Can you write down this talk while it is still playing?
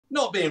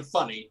not being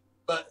funny,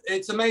 but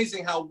it's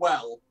amazing how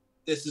well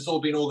this has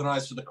all been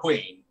organised for the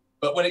Queen.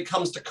 But when it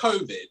comes to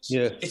COVID,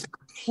 it's a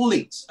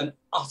complete and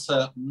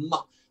utter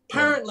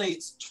Apparently,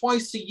 it's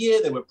twice a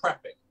year they were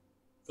prepping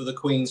for the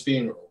Queen's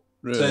funeral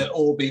to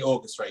all be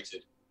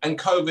orchestrated. And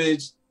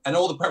COVID and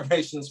all the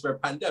preparations for a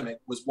pandemic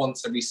was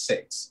once every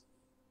 6.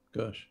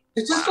 Gosh.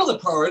 It's just got the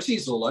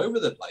priorities all over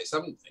the place,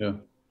 haven't they? Yeah.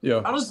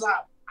 Yeah.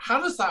 How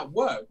does that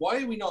work?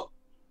 Why are we not...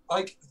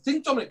 I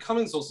think Dominic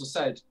Cummings also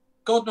said,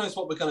 God knows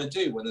what we're going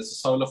to do when there's a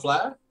solar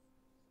flare.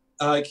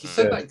 He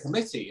said that in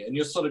committee, and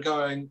you're sort of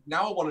going,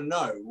 now I want to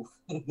know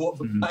what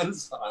the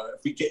plans are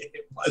if we get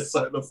hit by a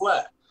solar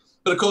flare.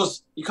 But of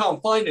course, you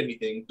can't find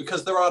anything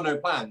because there are no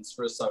plans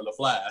for a solar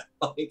flare.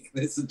 Like,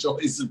 there's a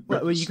choice of...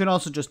 Well, you can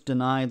also just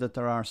deny that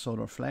there are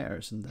solar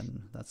flares, and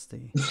then that's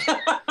the...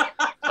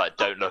 Like,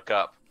 don't look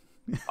up.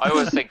 I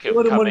always think of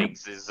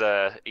Cummings as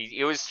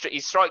he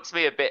strikes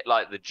me a bit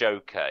like the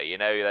Joker. You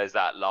know, there's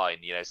that line.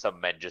 You know, some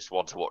men just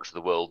want to watch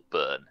the world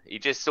burn. He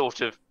just sort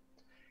of,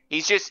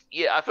 I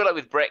feel like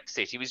with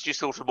Brexit, he was just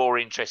sort of more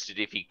interested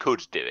if he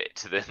could do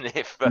it than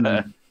if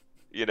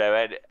you know,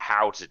 and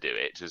how to do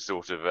it. To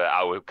sort of,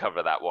 I will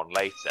cover that one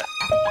later.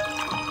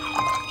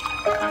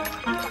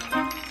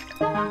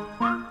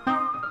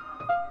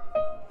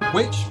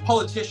 Which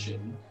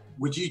politician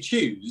would you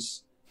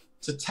choose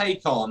to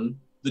take on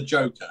the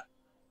Joker?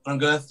 I'm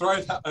going to throw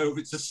that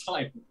over to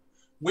Simon.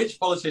 Which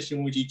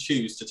politician would you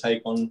choose to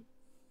take on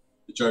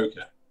the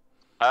Joker?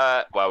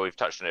 Well, we've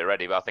touched on it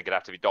already, but I think it'd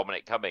have to be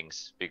Dominic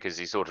Cummings because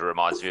he sort of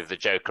reminds me of the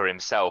Joker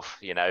himself.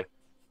 You know,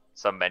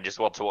 some men just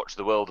want to watch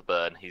the world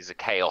burn. He's a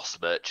chaos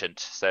merchant,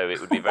 so it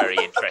would be very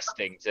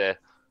interesting to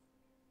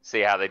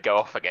see how they'd go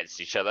off against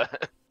each other.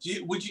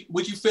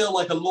 Would you feel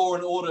like a law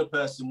and order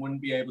person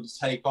wouldn't be able to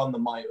take on the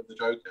might of the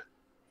Joker?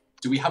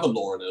 Do we have a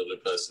law and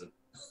order person?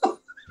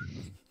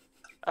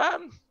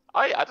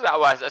 I don't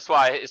know. That's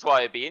why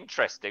it'd be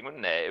interesting,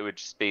 wouldn't it? It would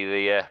just be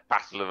the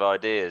battle of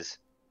ideas.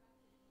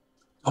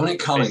 Dominic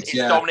Cummings, is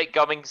Dominic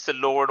Cummings a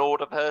law and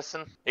order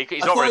person?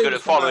 He's not very good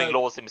at following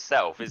laws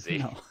himself, is he?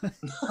 No.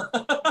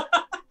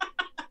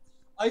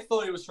 I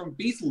thought he was from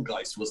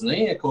Beetlegeist, wasn't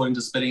he? According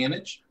to Spitting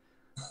Image.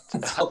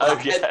 Oh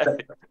yeah.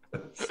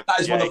 That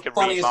is one of the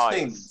funniest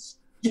things.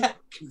 Yeah,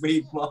 can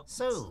read minds.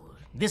 So,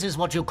 this is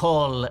what you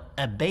call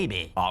a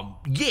baby?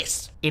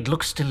 Yes. It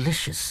looks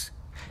delicious.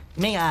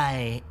 May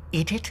I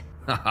eat it?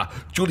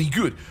 Jolly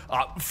good.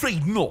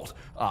 Afraid not.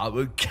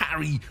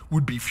 Carrie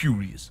would be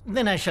furious.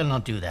 Then I shall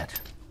not do that.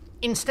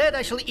 Instead,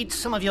 I shall eat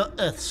some of your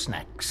earth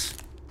snacks.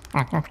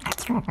 I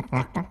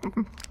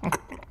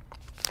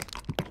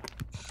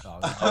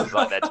was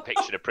like their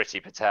depiction of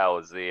Priti Patel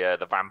as the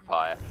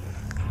vampire.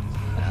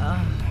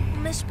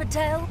 Miss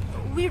Patel,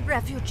 we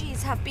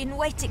refugees have been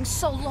waiting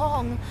so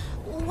long.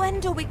 When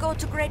do we go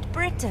to Great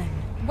Britain?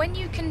 When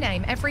you can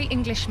name every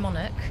English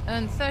monarch,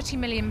 earn £30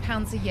 million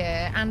a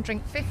year, and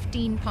drink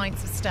 15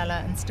 pints of Stella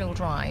and still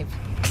drive.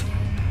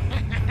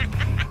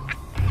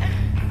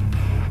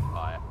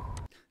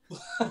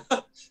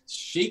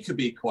 She could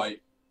be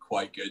quite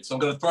good. So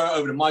I'm going to throw it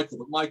over to Michael.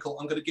 But Michael,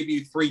 I'm going to give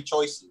you 3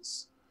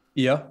 choices.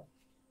 Yeah.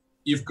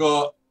 You've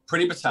got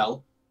Priti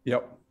Patel.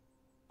 Yep.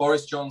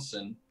 Boris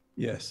Johnson.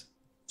 Yes.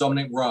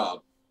 Dominic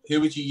Raab.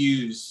 Who would you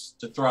use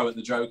to throw at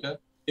the Joker?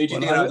 Who do you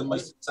think would have the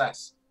most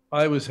success?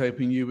 I was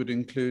hoping you would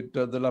include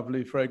the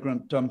lovely,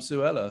 fragrant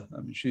Suella.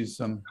 I mean, she'd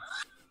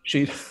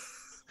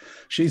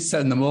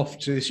send them off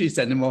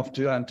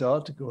to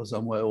Antarctica or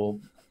somewhere, or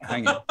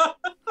hanging.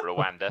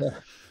 Rwanda.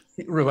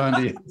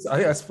 Rwanda,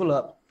 yes, full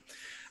up.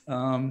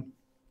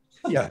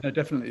 Yeah, no,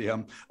 definitely.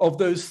 Of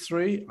those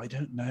 3, I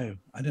don't know.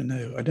 I don't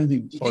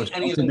think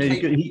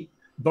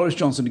Boris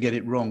Johnson would get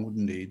it wrong,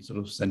 wouldn't he? He'd sort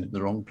of send it to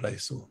the wrong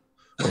place, or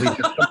he'd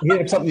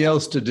have something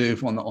else to do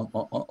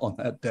on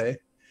that day.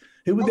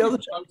 Who would the other?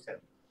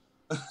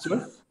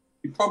 Sorry?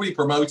 You'd probably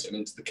promote him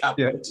into the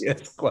cabinet.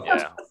 Yes, quite.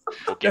 Yeah.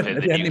 Or give him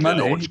the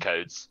nuclear launch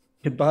codes.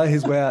 He'd buy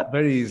his way out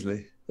very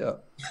easily. Yeah.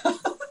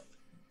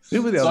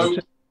 Who were the other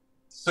 2?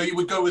 So you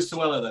would go with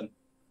Suella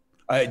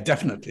then?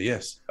 Definitely,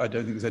 yes. I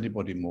don't think there's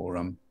anybody more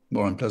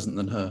unpleasant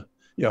than her.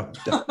 Yeah,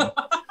 definitely.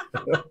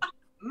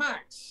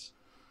 Max.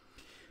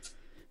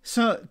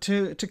 So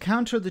to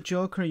counter the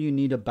Joker, you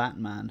need a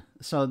Batman.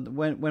 So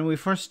when you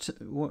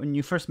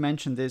first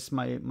mentioned this,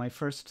 my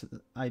first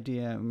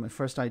idea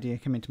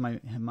came into my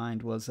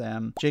mind was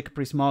Jacob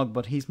Rees-Mogg,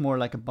 but he's more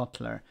like a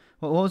butler.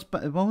 What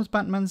was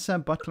Batman's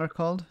butler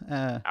called?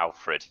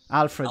 Alfred.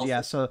 Alfred,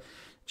 yeah. So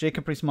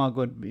Jacob Rees-Mogg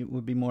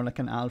would be more like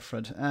an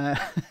Alfred.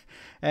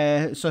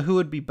 So who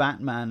would be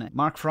Batman?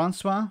 Mark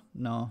Francois?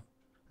 No,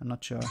 I'm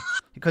not sure,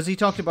 because he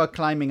talked about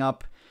climbing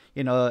up.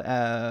 You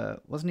know,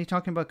 wasn't he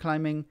talking about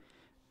climbing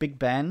Big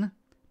Ben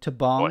to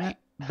bong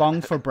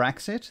for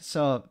Brexit?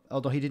 So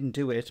although he didn't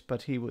do it,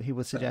 but he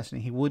was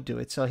suggesting he would do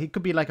it. So he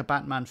could be like a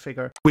Batman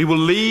figure. We will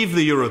leave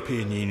the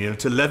European Union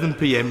at 11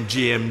 p.m.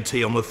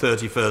 GMT on the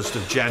 31st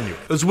of January.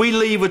 As we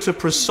leave at a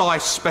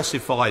precise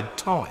specified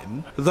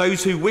time,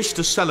 those who wish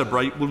to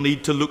celebrate will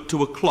need to look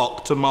to a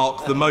clock to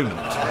mark the moment.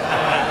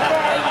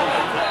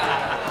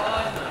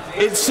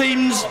 It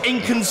seems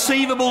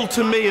inconceivable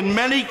to me and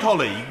many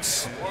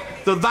colleagues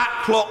that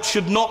that clock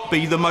should not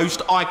be the most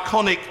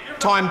iconic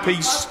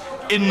timepiece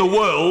in the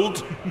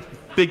world,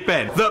 Big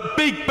Ben. That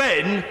Big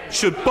Ben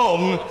should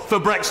bong for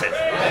Brexit.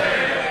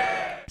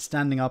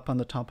 Standing up on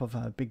the top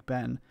of Big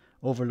Ben,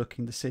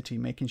 overlooking the city,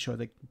 making sure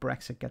that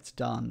Brexit gets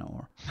done.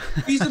 Or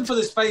the reason for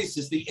this face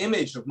is the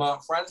image of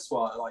Mark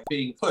Francois like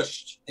being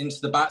pushed into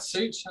the bat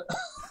suit.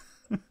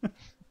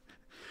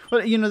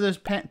 Well, you know, there's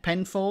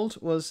Penfold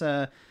was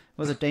a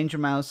Danger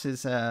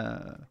Mouse's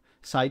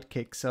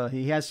sidekick, so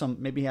he has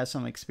some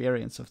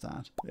experience of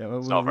that.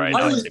 It's not very I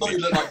nice always thought he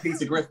image. looked like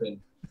Peter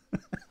Griffin.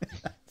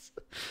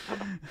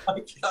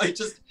 I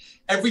just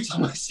every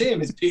time I see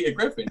him, it's Peter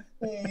Griffin.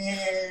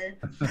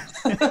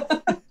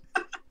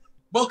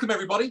 Welcome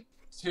everybody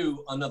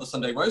to another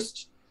Sunday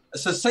roast. A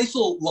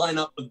sensational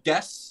lineup of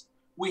guests.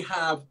 We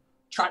have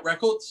Track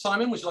Record.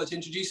 Simon, would you like to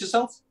introduce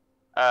yourself?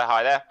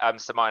 Hi there.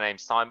 So my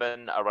name's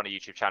Simon. I run a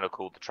YouTube channel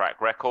called The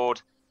Track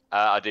Record.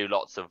 I do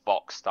lots of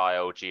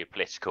Vox-style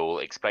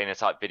geopolitical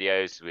explainer-type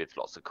videos with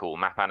lots of cool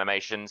map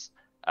animations.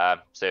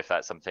 So if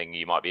that's something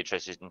you might be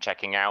interested in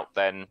checking out,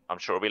 then I'm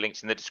sure it'll be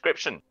linked in the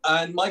description.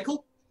 And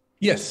Michael?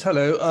 Yes,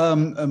 hello.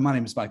 My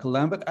name is Micheal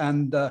Lambert,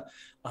 and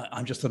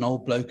I'm just an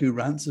old bloke who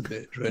rants a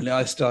bit, really.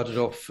 I started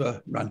off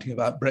ranting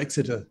about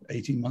Brexit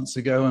 18 months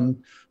ago, and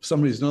for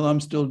some reason I'm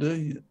still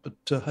doing it,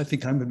 but I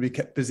think I'm going to be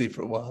kept busy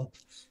for a while.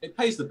 It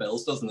pays the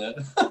bills, doesn't it?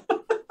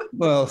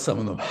 Well, some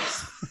of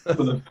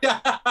them.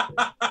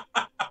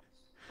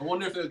 I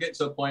wonder if it'll get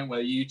to a point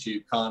where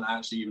YouTube can't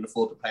actually even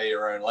afford to pay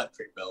your own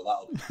electric bill.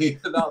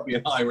 That'll be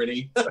an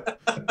irony.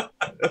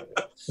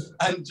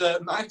 And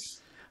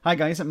Max? Hi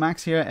guys,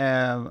 Max here.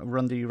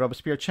 Run the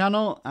Robespierre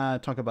channel.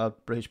 Talk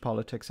about British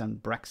politics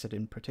and Brexit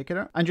in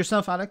particular. And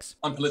yourself, Alex?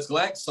 I'm Political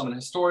X. I'm an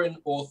historian,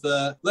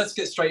 author. Let's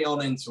get straight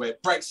on into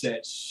it.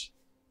 Brexit.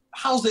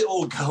 How's it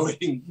all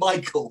going,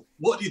 Michael?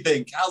 What do you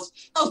think? How's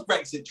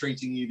Brexit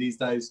treating you these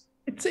days?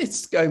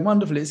 It's going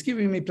wonderfully. It's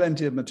giving me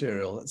plenty of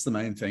material. That's the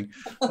main thing.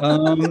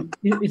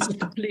 It's a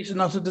complete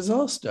and utter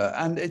disaster,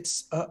 and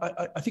it's.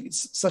 I think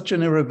it's such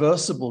an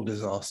irreversible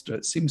disaster.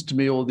 It seems to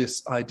me all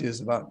these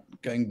ideas about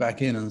going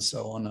back in and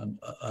so on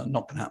are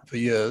not going to happen for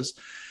years.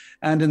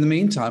 And in the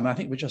meantime, I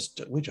think we're just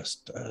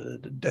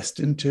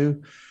destined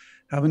to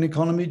have an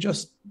economy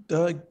just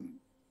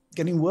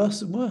getting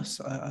worse and worse.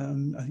 I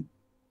think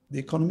the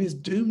economy is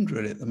doomed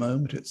really at the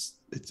moment. It's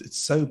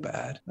so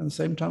bad. At the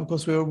same time, of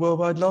course, we're a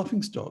worldwide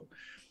laughingstock.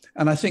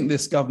 And I think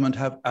this government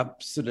have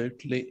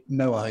absolutely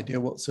no idea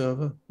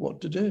whatsoever what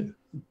to do,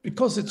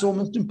 because it's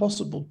almost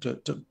impossible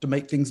to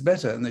make things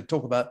better. And they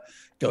talk about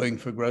going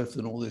for growth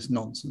and all this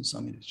nonsense.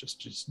 I mean, it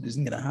just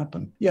isn't going to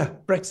happen. Yeah,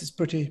 Brexit's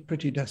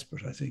pretty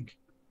desperate, I think.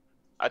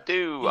 I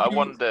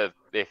wonder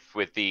if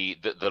with the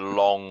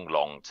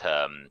long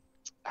term,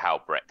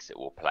 how Brexit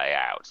will play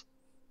out.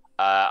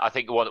 I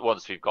think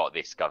once we've got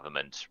this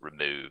government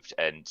removed,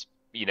 and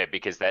you know,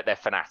 because they're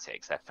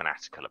fanatics, they're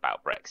fanatical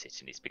about Brexit,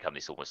 and it's become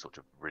this almost sort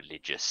of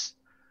religious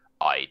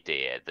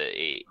idea that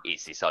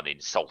it's this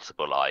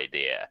uninsultable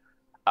idea.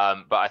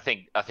 But I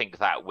think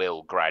that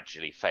will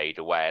gradually fade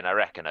away, and I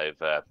reckon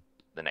over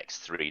the next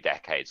 3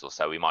 decades or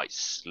so, we might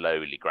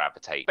slowly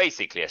gravitate,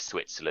 basically a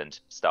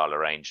Switzerland-style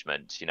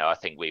arrangement. You know, I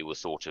think we will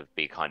sort of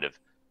be kind of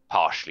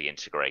partially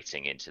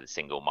integrating into the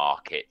single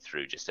market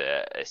through just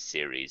a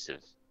series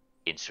of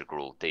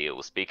integral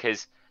deals,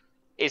 because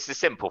it's the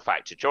simple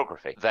fact of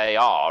geography. They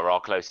are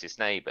our closest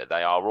neighbour.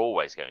 They are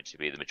always going to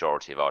be the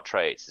majority of our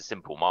trade. The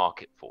simple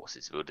market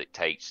forces will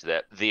dictate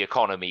that the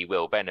economy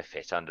will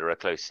benefit under a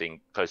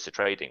closer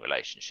trading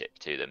relationship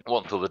to them.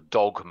 Once all the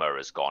dogma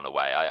has gone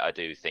away, I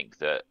do think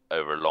that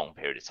over a long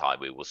period of time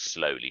we will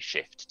slowly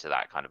shift to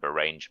that kind of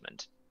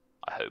arrangement,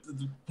 I hope.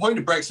 The point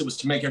of Brexit was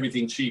to make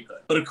everything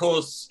cheaper. But of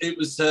course, it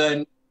was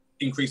to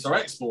increase our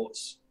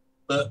exports.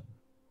 But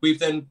we've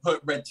then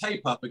put red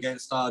tape up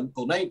against our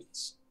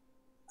neighbours.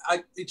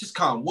 It just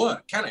can't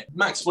work, can it?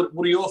 Max, what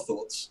are your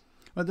thoughts?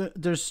 Well,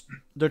 there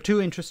are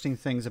two interesting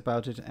things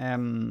about it,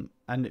 and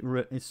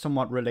it's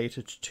somewhat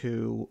related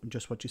to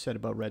just what you said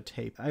about red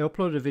tape. I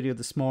uploaded a video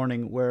this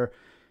morning where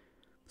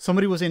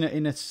somebody was in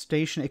a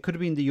station. It could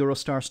have been the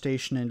Eurostar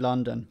station in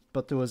London,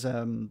 but there was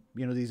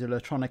these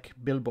electronic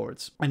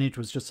billboards, and it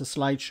was just a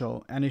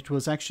slideshow, and it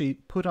was actually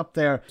put up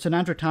there. It's an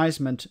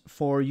advertisement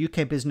for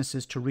UK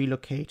businesses to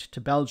relocate to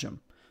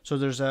Belgium. So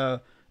there's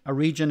a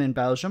region in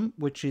Belgium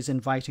which is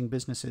inviting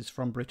businesses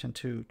from Britain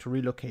to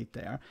relocate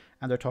there,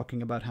 and they're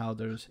talking about how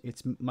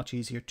it's much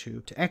easier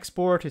to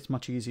export, it's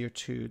much easier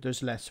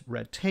there's less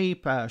red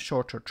tape,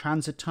 shorter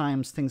transit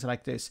times, things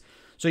like this.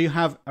 So you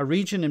have a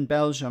region in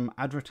Belgium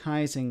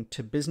advertising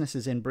to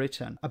businesses in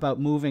Britain about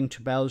moving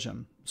to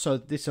Belgium. So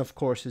this of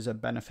course is a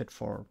benefit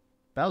for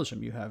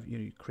Belgium.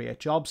 You create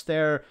jobs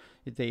there,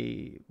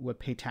 they will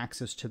pay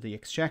taxes to the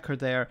exchequer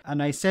there.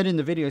 And I said in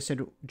the video, I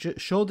said,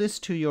 show this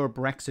to your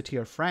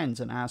Brexiteer friends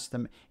and ask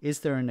them,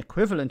 is there an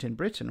equivalent in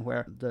Britain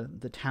where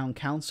the town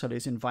council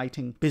is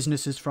inviting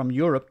businesses from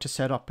Europe to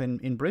set up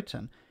in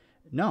Britain?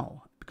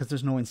 No, because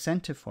there's no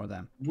incentive for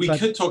them. We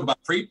could talk about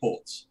free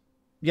ports.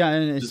 Yeah,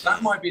 because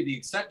that might be the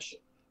exception.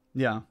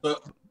 Yeah.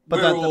 But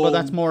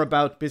that's more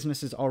about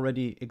businesses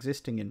already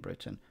existing in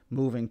Britain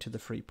moving to the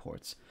free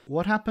ports.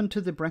 What happened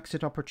to the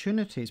Brexit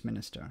Opportunities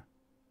Minister?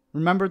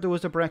 Remember, there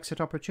was a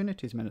Brexit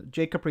Opportunities Minister.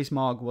 Jacob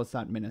Rees-Mogg was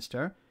that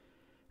minister.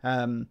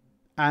 And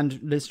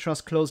Liz Truss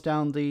closed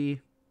down the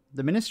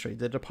ministry,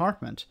 the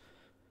department.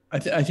 I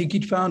think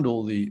he'd found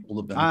all the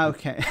benefits. Ah,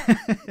 okay.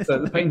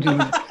 So the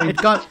painting it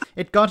got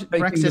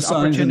Brexit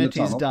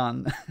Opportunities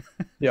done.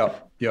 Yeah.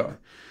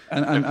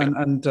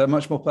 And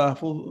much more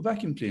powerful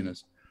vacuum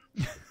cleaners.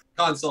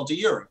 Can't sell to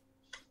Europe.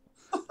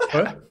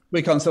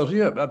 We can't sell to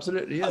Europe,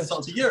 absolutely, yes. Can't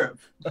sell to Europe.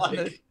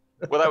 Like...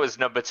 Well, that was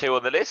number 2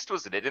 on the list,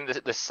 wasn't it?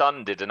 Didn't the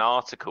Sun did an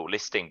article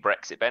listing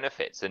Brexit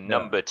benefits, and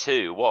number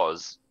 2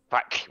 was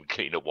vacuum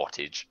cleaner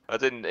wattage. I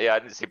didn't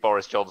see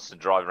Boris Johnson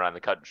driving around the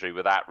country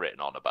with that written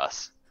on a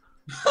bus.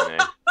 You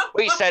know.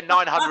 We send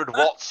 900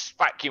 watts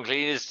vacuum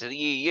cleaners to the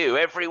EU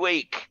every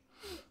week.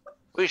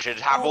 We should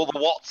have all the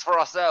watts for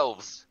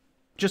ourselves.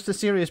 Just a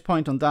serious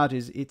point on that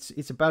is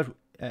it's about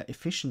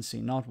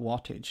efficiency, not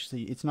wattage.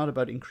 See, it's not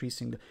about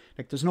increasing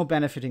there's no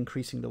benefit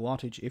increasing the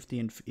wattage if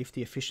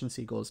the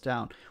efficiency goes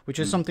down, which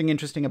is something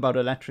interesting about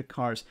electric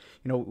cars.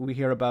 We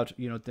hear about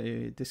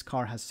this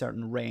car has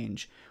certain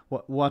range.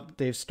 What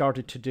they've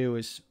started to do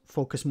is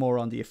focus more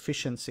on the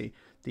efficiency,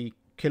 the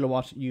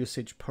kilowatt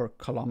usage per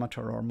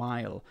kilometer or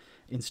mile,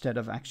 instead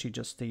of actually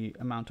just the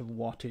amount of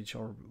wattage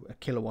or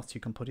kilowatts you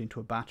can put into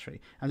a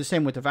battery. And the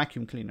same with the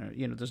vacuum cleaner.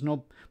 There's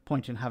no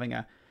point in having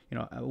a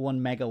 1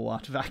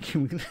 megawatt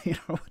vacuum cleaner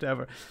or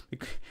whatever.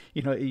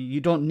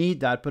 You don't need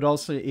that, but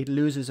also it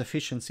loses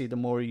efficiency the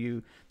more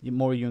you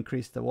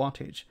increase the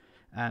wattage.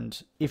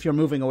 And if you're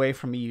moving away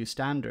from EU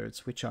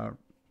standards, which are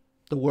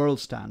the world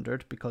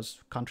standard,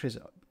 because countries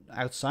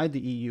outside the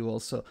EU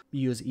also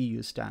use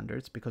EU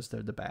standards because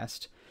they're the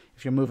best.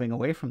 If you're moving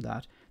away from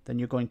that, then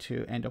you're going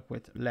to end up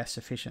with less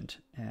efficient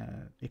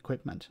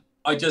equipment.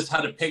 I just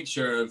had a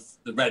picture of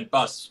the red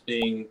bus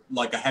being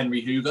like a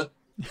Henry Hoover,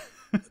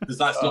 because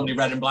that's normally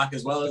red and black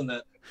as well, isn't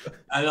it?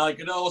 And I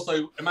could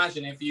also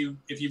imagine if you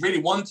really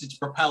wanted to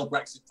propel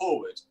Brexit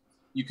forward,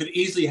 you could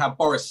easily have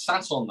Boris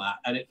sat on that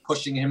and it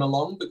pushing him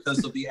along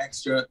because of the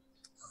extra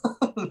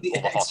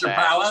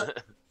power.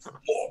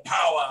 More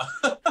power.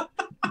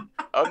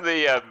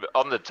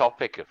 On the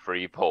topic of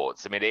free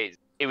ports, I mean,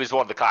 it was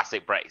one of the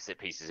classic Brexit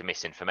pieces of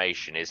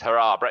misinformation is,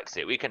 hurrah,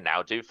 Brexit, we can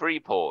now do free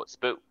ports.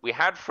 But we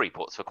had free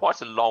ports for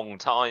quite a long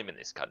time in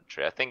this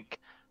country. I think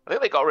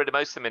they got rid of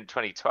most of them in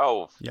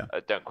 2012. Yeah.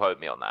 Don't quote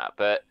me on that.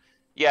 But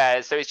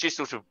yeah, so it's just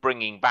sort of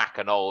bringing back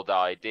an old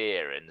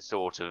idea and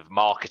sort of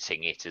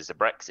marketing it as a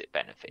Brexit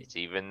benefit,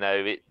 even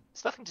though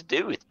it's nothing to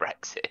do with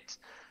Brexit.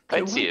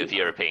 Plenty of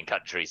European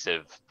countries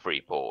have free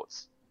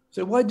ports.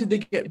 So why did they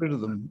get rid of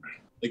them?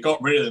 They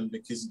got rid of them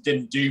because it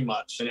didn't do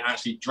much and it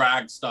actually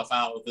dragged stuff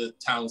out of the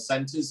town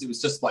centres. It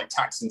was just like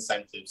tax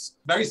incentives.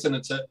 Very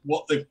similar to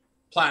what the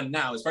plan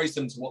now is, very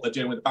similar to what they're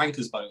doing with the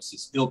bankers'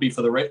 bonuses. It'll be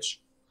for the rich.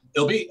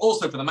 It'll be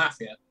also for the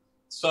mafia.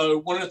 So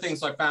one of the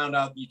things I found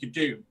out that you could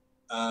do,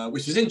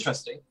 which is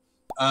interesting,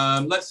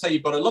 let's say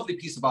you've got a lovely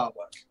piece of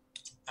artwork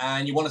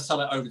and you want to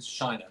sell it over to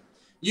China.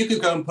 You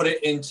could go and put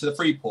it into the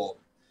free port.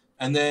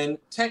 And then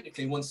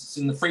technically, once it's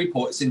in the free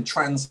port, it's in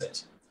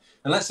transit.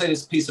 And let's say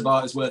this piece of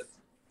art is worth,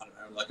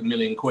 like £1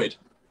 million.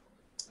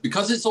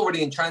 Because it's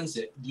already in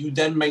transit, you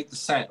then make the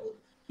sale.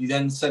 You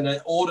then send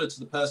an order to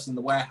the person in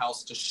the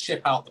warehouse to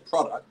ship out the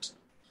product.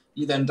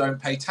 You then don't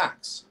pay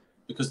tax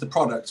because the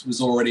product was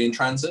already in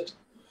transit.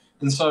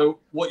 And so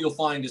what you'll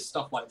find is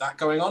stuff like that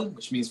going on,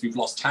 which means we've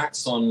lost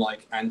tax on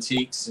like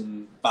antiques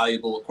and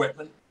valuable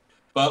equipment.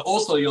 But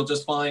also you'll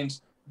just find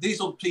these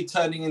will be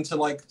turning into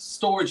like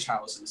storage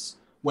houses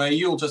where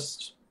you'll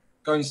just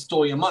go and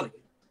store your money.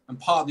 And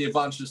part of the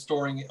advantage of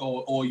storing it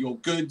or your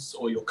goods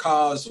or your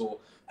cars or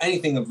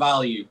anything of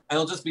value, and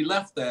it'll just be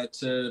left there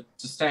to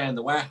stay in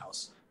the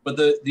warehouse. But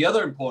the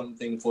other important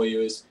thing for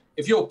you is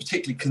if you're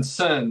particularly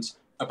concerned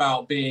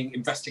about being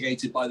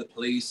investigated by the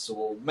police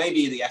or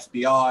maybe the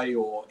FBI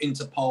or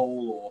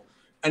Interpol or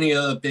any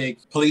other big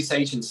police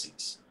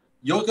agencies,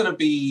 you're going to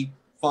be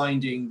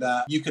finding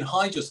that you can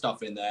hide your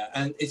stuff in there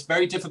and it's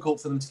very difficult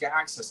for them to get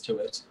access to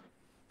it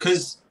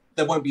because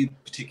there won't be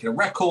particular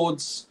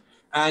records.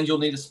 And you'll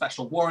need a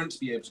special warrant to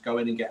be able to go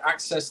in and get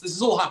access. This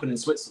has all happened in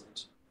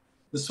Switzerland.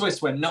 The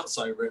Swiss went nuts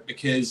over it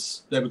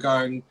because they were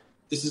going,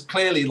 this is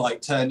clearly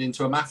like turned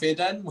into a mafia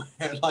den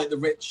where like the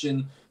rich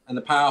and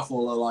the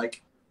powerful are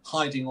like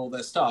hiding all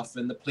their stuff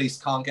and the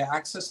police can't get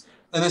access.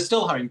 And they're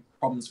still having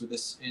problems with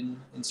this in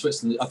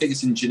Switzerland. I think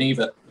it's in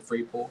Geneva, the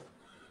free port.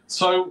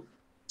 So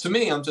to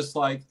me, I'm just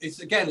like, it's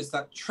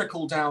that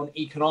trickle down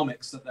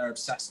economics that they're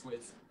obsessed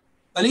with.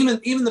 And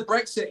even the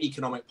Brexit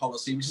economic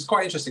policy, which is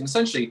quite interesting,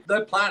 essentially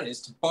their plan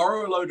is to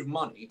borrow a load of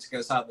money to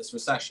get us out of this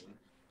recession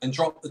and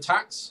drop the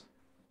tax.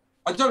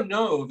 I don't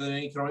know of an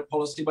economic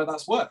policy where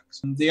that's worked.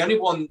 The only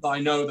one that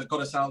I know that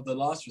got us out of the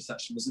last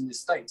recession was in the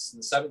States in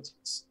the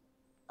 70s.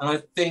 And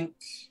I think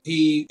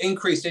he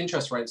increased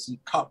interest rates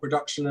and cut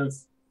production of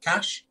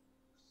cash.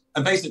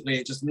 And basically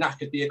it just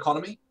knackered the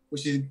economy.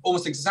 which is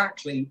almost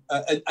exactly,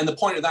 and the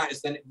point of that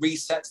is then it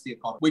resets the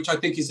economy, which I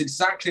think is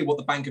exactly what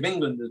the Bank of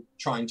England are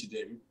trying to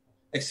do,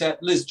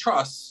 except Liz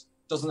Truss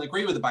doesn't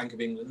agree with the Bank of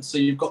England, so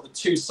you've got the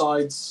two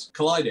sides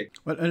colliding.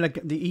 Well, like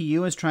the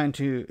EU is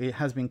it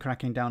has been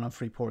cracking down on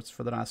free ports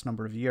for the last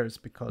number of years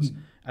because,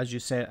 as you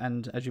say,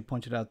 and as you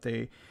pointed out,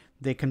 they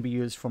can be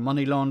used for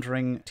money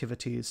laundering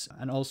activities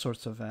and all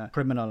sorts of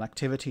criminal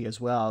activity as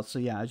well. So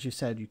yeah, as you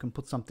said, you can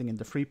put something in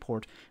the free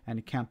port and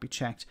it can't be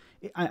checked.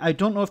 I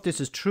don't know if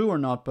this is true or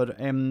not, but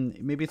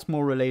maybe it's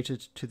more related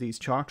to these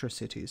charter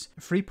cities.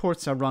 Free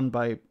ports are run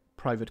by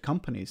private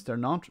companies. They're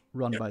not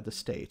run by the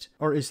state.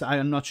 Or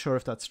I'm not sure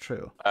if that's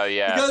true. Oh,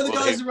 yeah. The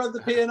guys who run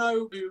the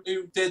P&O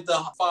who did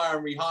the fire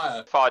and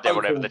rehire. Fired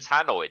everyone over the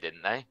tannoy,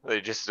 didn't they?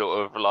 They just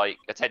sort of like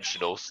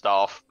attentional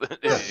staff.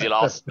 This is your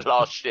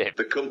last ship.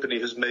 The company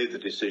has made the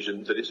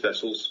decision that its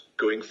vessels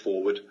going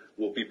forward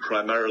will be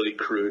primarily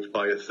crewed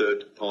by a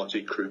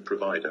third-party crew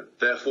provider.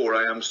 Therefore,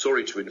 I am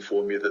sorry to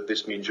inform you that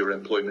this means your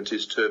employment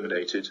is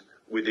terminated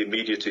with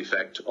immediate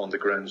effect on the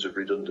grounds of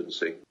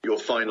redundancy. Your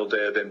final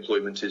day of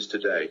employment is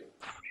today.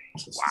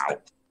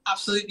 Wow.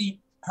 Absolutely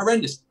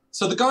horrendous.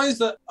 So the guys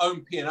that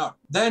own P&O,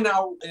 they're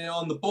now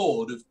on the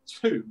board of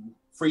 2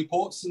 free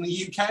ports in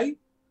the UK.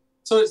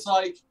 So it's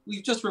like,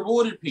 we've just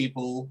rewarded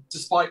people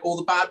despite all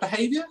the bad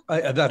behaviour.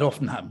 That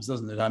often happens,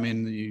 doesn't it? I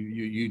mean,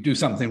 you do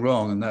something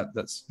wrong and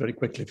that's very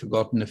quickly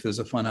forgotten if there's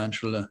a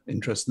financial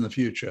interest in the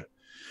future.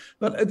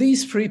 But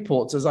these free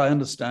ports, as I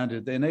understand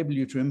it, they enable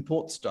you to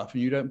import stuff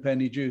and you don't pay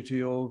any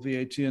duty or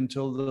VAT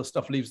until the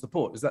stuff leaves the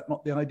port. Is that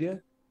not the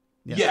idea?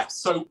 Yeah.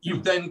 So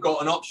you've then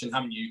got an option,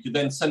 haven't you? You could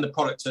then send the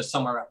product to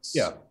somewhere else.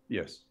 Yeah,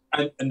 yes.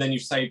 And then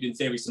you've saved, in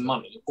theory, some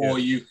money. Or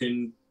you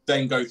can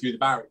then go through the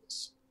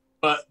barriers.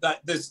 But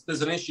there's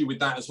an issue with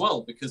that as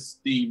well, because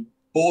the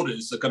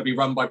borders are going to be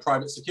run by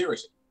private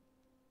security.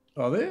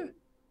 Are they?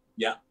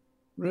 Yeah.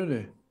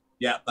 Really?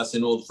 Yeah, that's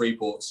in all the free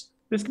ports.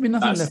 There's going to be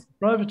nothing left to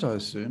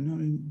privatise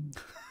soon.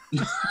 I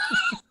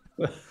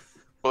mean...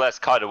 Well, that's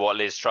kind of what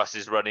Liz Truss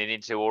is running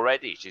into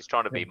already. She's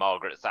trying to be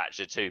Margaret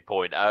Thatcher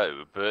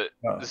 2.0, but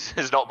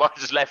there's not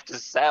much left to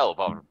sell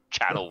apart from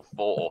Channel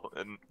 4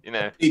 and,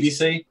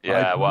 BBC.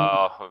 Yeah,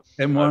 well...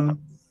 M1.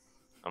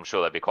 I'm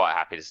sure they'd be quite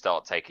happy to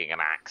start taking an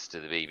axe to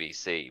the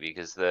BBC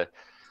because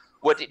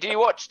did you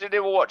watch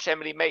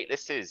Emily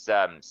Maitlis's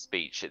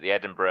speech at the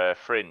Edinburgh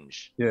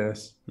Fringe?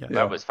 Yes.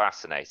 That was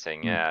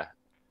fascinating, yeah.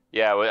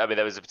 Yeah, well, I mean,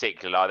 there was a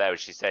particular line there where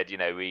she said,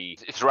 we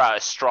throughout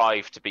a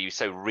strive to be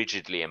so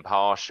rigidly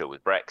impartial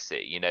with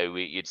Brexit,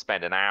 you'd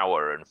spend an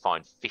hour and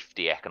find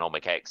 50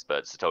 economic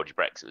experts who told you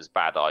Brexit was a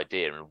bad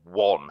idea and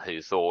one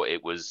who thought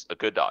it was a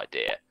good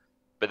idea.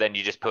 But then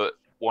you just put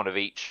one of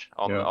each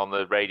on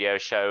the radio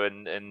show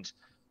and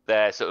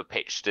they're sort of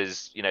pitched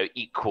as,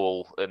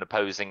 equal and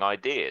opposing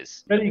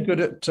ideas. They're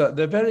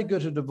very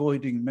good at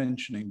avoiding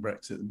mentioning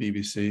Brexit, the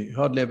BBC. You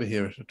hardly ever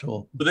hear it at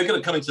all. But they're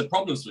going to come into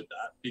problems with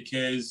that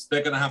because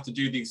they're going to have to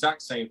do the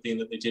exact same thing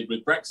that they did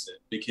with Brexit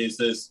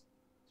because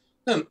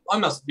I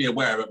must be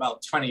aware of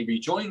about 20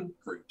 rejoin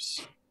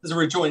groups. There's a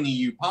rejoin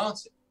EU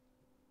party.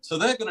 So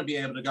they're going to be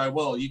able to go,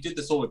 well, you did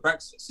this all with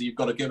Brexit, so you've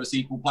got to give us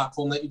equal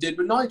platform that you did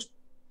with Nigel.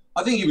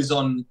 I think he was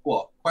on,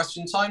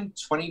 Question Time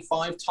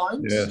 25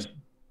 times?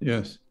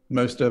 Yes.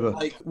 Most ever.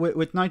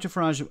 With Nigel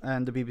Farage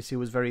and the BBC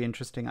was very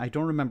interesting. I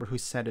don't remember who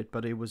said it,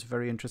 but it was a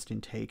very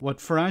interesting take. What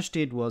Farage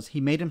did was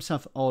he made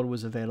himself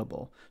always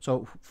available.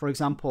 So, for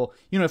example,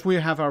 if we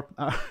have our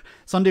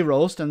Sunday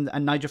roast and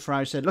Nigel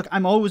Farage said, "Look,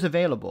 I'm always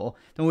available,"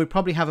 then we'd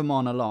probably have him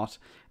on a lot.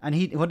 And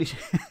if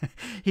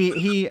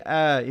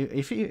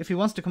he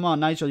wants to come on,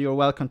 Nigel, you're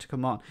welcome to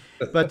come on.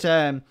 But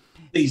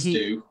please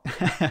do.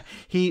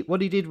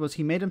 What he did was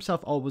he made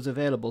himself always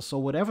available. So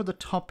whatever the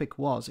topic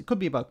was, it could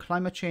be about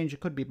climate change,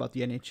 it could be about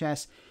the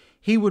NHS,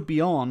 he would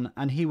be on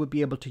and he would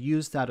be able to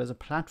use that as a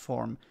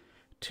platform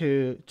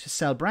to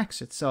sell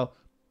Brexit. So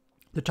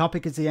the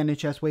topic is the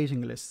NHS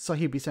waiting list. So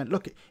he'd be saying,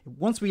 look,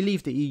 once we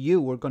leave the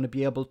EU, we're going to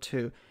be able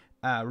to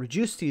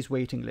reduce these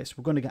waiting lists.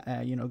 We're going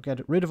to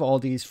get rid of all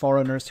these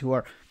foreigners who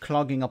are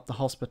clogging up the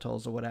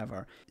hospitals or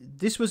whatever.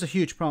 This was a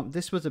huge problem.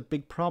 This was a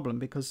big problem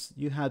because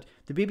you had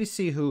the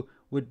BBC who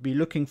would be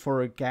looking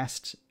for a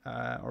guest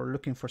or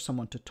looking for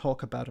someone to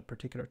talk about a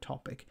particular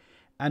topic,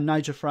 and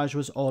Nigel Farage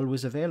was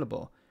always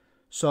available.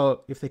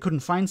 So if they couldn't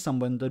find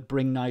someone, they'd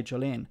bring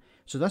Nigel in.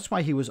 So that's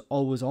why he was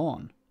always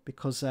on,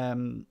 because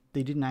they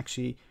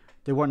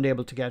weren't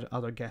able to get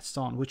other guests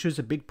on, which was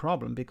a big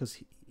problem because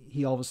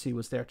he obviously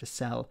was there to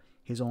sell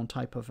his own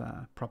type of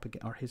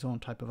propaganda or his own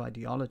type of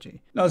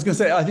ideology. No, I was going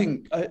to say, I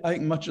think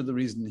much of the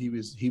reason he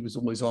was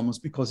always on was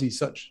because he's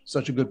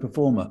such a good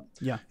performer.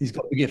 Yeah, he's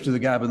got the gift of the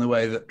gab in the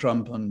way that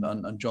Trump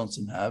and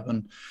Johnson have,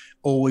 and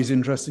always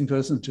interesting to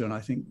listen to. And I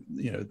think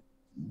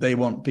they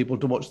want people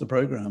to watch the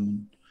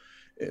program.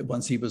 And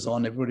once he was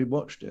on, everybody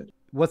watched it.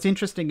 What's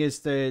interesting is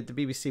the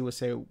BBC will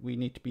say we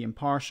need to be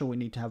impartial, we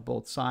need to have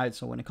both sides.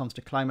 So when it comes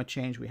to climate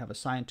change, we have a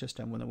scientist,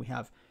 and when we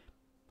have,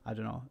 I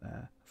don't know,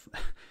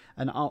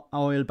 an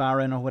oil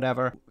baron or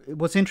whatever.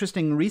 What's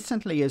interesting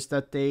recently is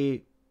that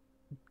they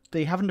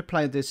haven't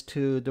applied this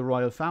to the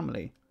royal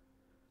family.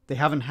 They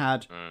haven't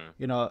had,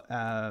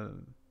 I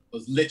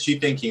was literally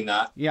thinking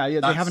that. Yeah,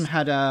 they haven't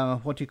had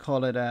what do you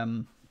call it?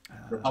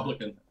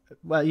 Republican.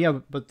 Well, yeah,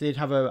 but they'd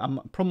have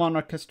a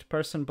pro-monarchist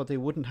person, but they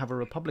wouldn't have a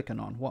Republican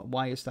on.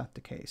 Why is that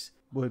the case?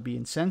 Would it be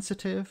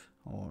insensitive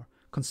or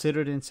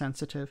considered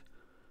insensitive?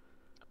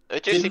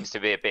 It just seems to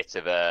be a bit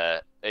of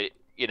an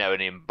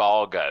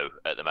embargo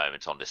at the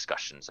moment on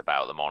discussions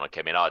about the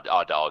monarchy. I mean,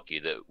 I'd argue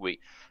that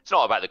it's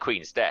not about the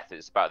Queen's death,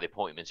 it's about the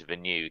appointment of a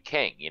new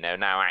king.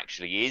 Now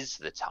actually is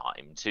the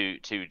time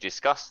to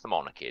discuss the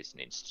monarchy as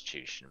an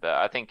institution. But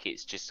I think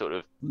it's just sort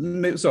of...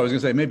 Sorry, I was going to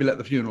say, maybe let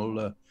the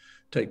funeral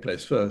take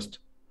place first.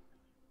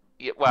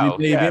 Yeah, well,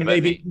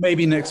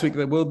 maybe next week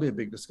there will be a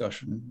big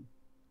discussion.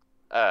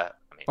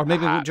 Or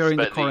maybe during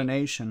the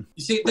coronation.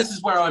 You see, this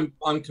is where I'm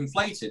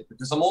conflated,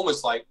 because I'm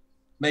almost like,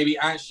 maybe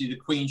actually the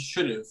Queen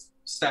should have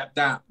stepped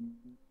down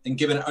and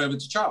given it over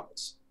to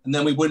Charles. And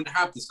then we wouldn't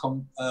have this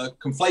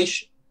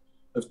conflation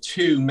of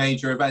two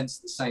major events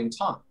at the same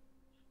time.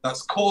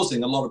 That's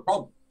causing a lot of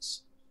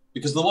problems.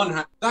 Because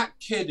that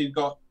kid who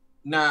got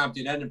nabbed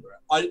in Edinburgh,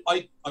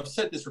 I've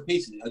said this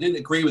repeatedly, I didn't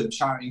agree with him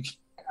shouting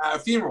at a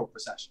funeral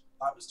procession.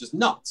 That was just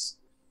nuts.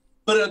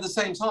 But at the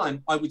same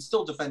time, I would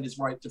still defend his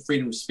right to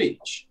freedom of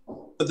speech.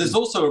 But there's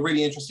also a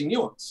really interesting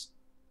nuance.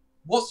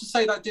 What's to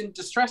say that didn't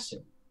distress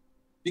him?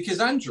 Because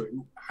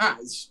Andrew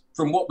has,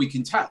 from what we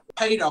can tell,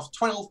 paid off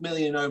 12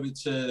 million over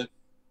to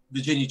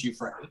Virginia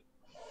Giuffre,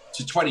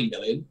 to 20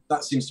 million.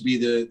 That seems to be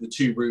the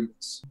two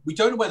rumours. We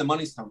don't know where the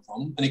money's come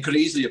from, and it could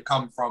easily have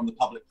come from the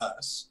public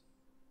purse,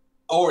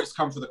 or it's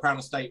come from the Crown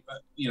Estate,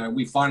 but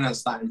we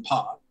financed that in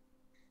part.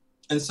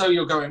 And so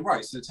you're going,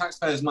 right, so the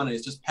taxpayers' money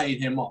has just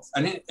paid him off.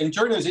 And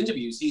during those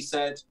interviews, he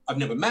said, I've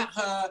never met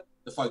her,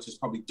 the photo's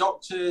probably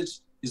doctored.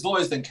 His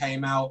lawyers then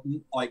came out,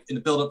 like in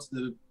the build-up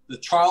to the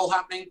trial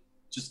happening,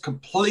 just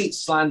complete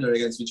slander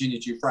against Virginia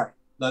Giuffre.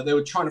 Like they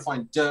were trying to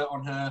find dirt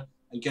on her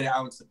and get it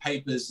out into the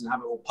papers and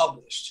have it all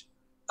published.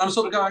 I'm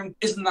sort of going,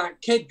 isn't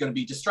that kid going to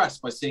be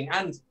distressed by seeing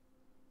Andy?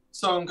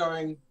 So I'm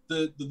going,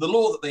 the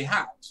law that they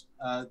had,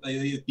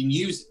 they've been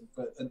using,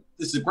 and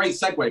this is a great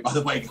segue, by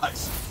the way,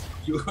 guys.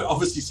 You're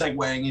obviously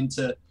segueing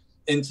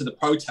into the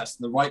protest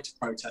and the right to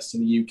protest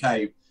in the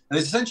UK. And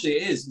essentially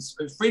it's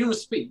freedom of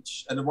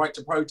speech and the right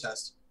to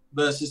protest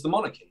versus the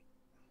monarchy,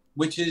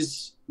 which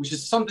is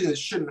something that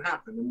shouldn't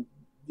happen. And,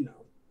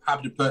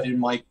 happy to put in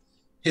my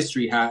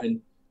history hat and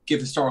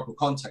give historical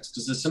context,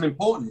 because there's some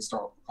important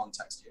historical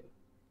context here,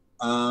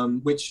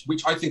 which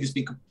I think has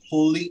been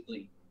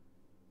completely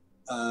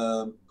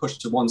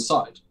pushed to one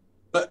side.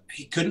 But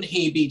couldn't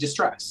he be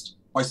distressed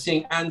by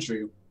seeing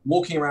Andrew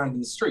walking around in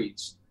the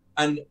streets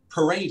and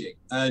parading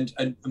and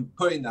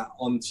putting that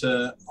onto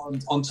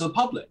the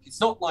public?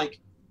 It's not like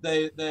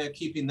they're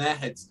keeping their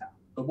heads down,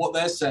 but what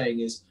they're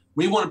saying is,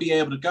 we want to be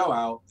able to go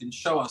out and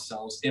show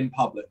ourselves in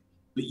public,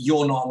 but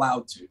you're not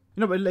allowed to.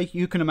 But like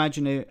you can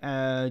imagine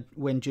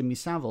when Jimmy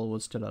Savile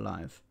was still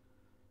alive,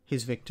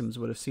 his victims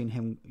would have seen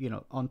him,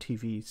 on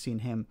TV, seen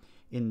him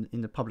in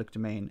the public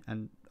domain,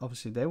 and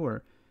obviously they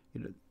were,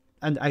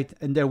 and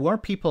there were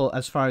people,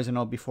 as far as I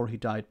know, before he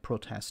died,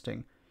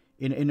 protesting,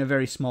 in a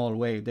very small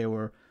way. They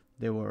were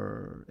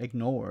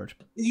ignored.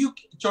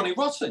 Johnny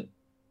Rotten,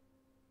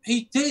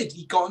 he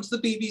got into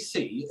the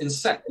BBC and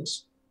said,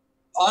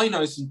 I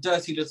know some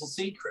dirty little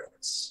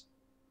secrets,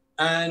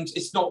 and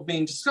it's not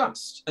being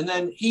discussed. And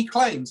then he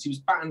claims he was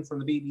banned from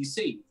the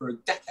BBC for a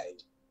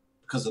decade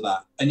because of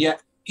that. And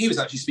yet he was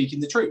actually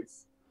speaking the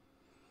truth.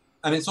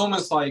 And it's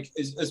almost like,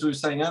 as we were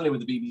saying earlier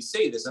with the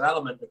BBC, there's an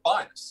element of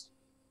bias.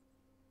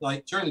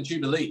 Like during the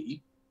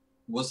Jubilee,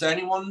 was there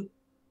anyone,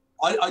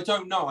 I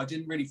don't know, I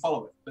didn't really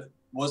follow it, but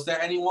was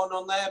there anyone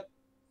on there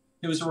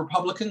who was a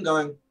Republican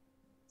going,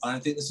 I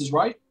don't think this is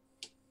right?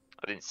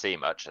 I didn't see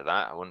much of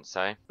that, I wouldn't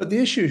say. But the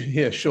issue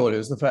here, surely,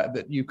 is the fact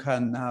that you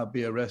can now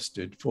be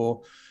arrested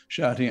for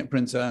shouting at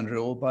Prince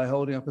Andrew or by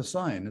holding up a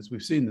sign, as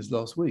we've seen this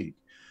last week.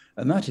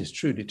 And that is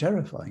truly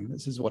terrifying.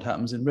 This is what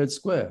happens in Red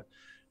Square,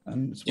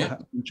 and it's what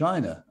happens in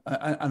China.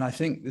 And I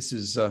think this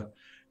is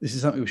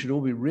something we should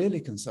all be really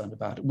concerned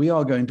about. We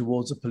are going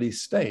towards a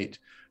police state,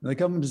 and the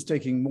government is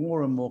taking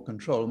more and more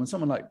control. And when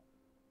someone like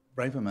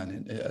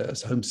Braverman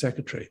as Home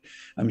Secretary,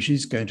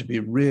 she's going to be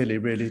really,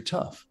 really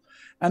tough.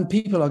 And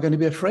people are going to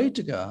be afraid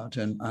to go out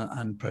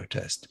and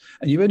protest.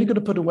 And you've only got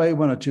to put away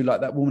one or two,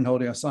 like that woman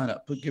holding a sign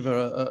up, give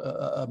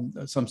her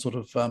some sort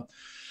of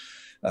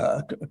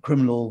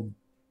criminal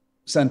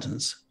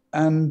sentence,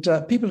 and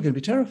people are going to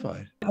be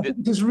terrified. I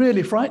think it's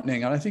really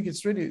frightening, and I think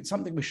it's really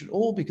something we should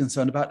all be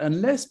concerned about.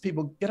 Unless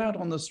people get out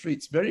on the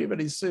streets very,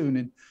 very soon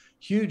in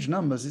huge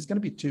numbers, it's going to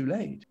be too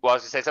late. Well, I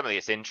was going to say, something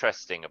that's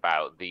interesting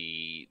about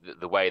the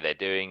way they're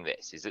doing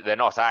this is that they're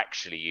not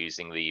actually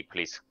using the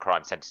Police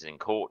Crime Sentencing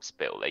Courts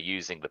Bill. They're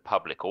using the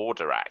Public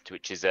Order Act,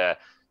 which is a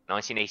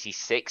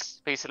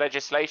 1986 piece of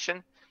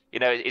legislation.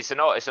 It's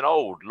an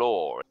old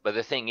law, but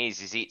the thing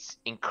is it's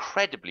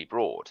incredibly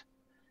broad.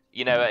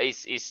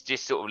 It's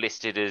just sort of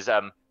listed as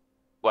well,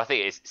 I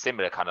think it's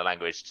similar kind of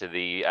language to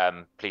the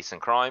Police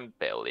and Crime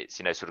Bill. It's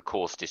sort of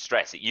cause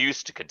distress. It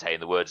used to contain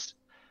the words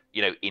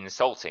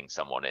insulting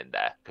someone in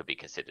there could be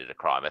considered a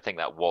crime. I think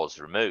that was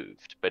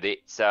removed, but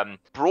it's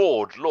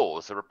broad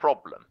laws are a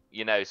problem,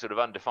 sort of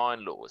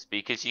undefined laws,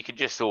 because you can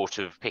just sort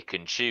of pick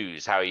and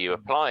choose how you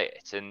apply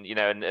it. And,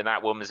 and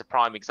that woman is a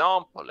prime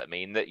example. I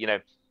mean, that,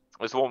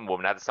 there's one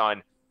woman had the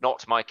sign,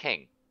 "Not my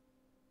king."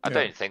 I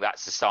don't think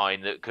that's a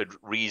sign that could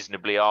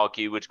reasonably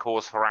argue would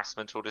cause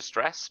harassment or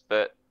distress,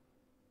 but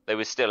they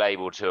were still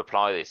able to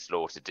apply this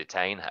law to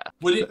detain her.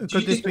 Do you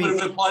think it would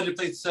have applied if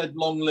they said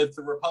 "Long live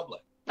the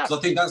Republic"? Because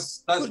I think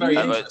that's very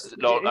interesting.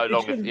 Long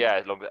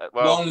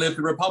live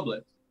the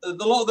Republic. A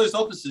lot of those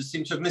officers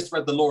seem to have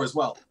misread the law as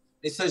well.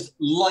 It says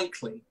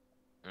likely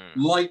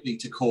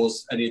to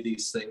cause any of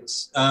these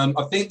things.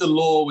 I think the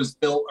law was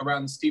built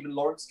around the Stephen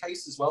Lawrence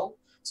case as well.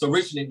 So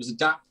originally it was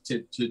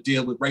adapted to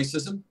deal with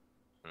racism.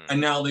 And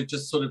now they've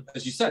just sort of,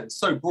 as you said, it's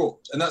so broad.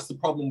 And that's the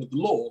problem with the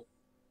law.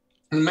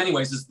 In many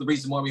ways, it's the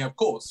reason why we have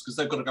courts, because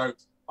they've got to go,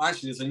 well,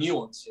 actually, there's a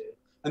nuance here.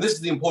 And this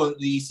is the importance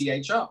of the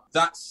ECHR.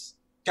 That's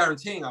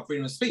guaranteeing our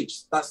freedom of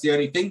speech. That's the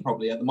only thing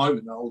probably at the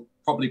moment that will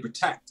probably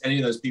protect any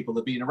of those people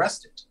that are being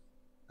arrested.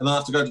 And they'll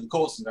have to go to the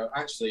courts and go,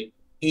 actually,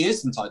 he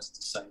is entitled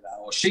to say that,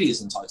 or she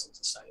is entitled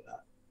to say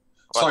that.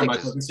 Well, sorry,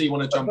 Michael, I can see you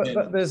want to jump in.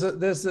 But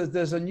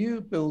there's a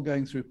new bill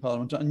going through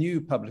Parliament, a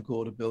new public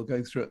order bill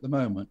going through at the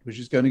moment, which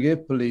is going to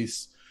give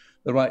police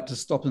the right to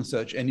stop and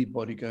search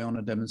anybody going on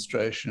a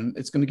demonstration.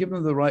 It's going to give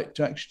them the right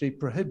to actually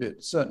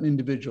prohibit certain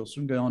individuals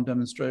from going on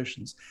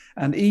demonstrations,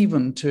 and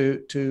even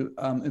to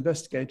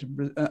investigate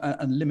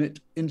and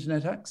limit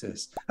internet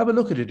access. Have a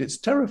look at it. It's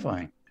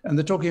terrifying. And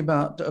they're talking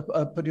about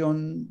putting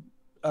on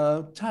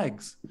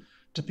tags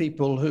to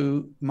people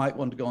who might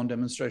want to go on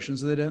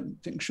demonstrations that they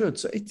don't think should.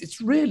 So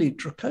it's really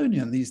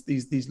draconian,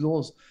 these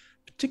laws,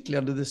 particularly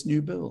under this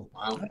new bill.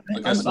 Wow. I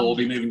guess they'll all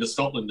be moving to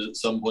Scotland at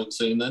some point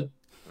soon then.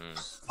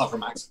 Apart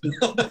from accident.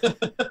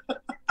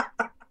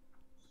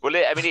 Well,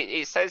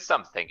 it says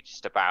something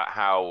just about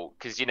how,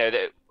 because,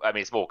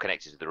 it's more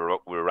connected to the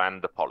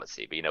Rwanda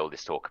policy, but, all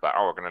this talk about,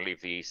 we're going to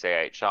leave the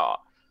ECHR.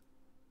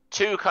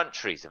 2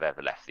 countries have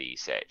ever left the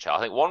ECHR.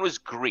 I think one was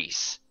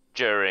Greece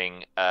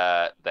during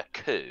the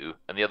coup,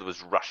 and the other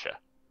was Russia.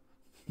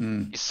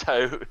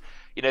 So,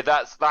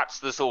 that's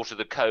the sort of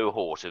the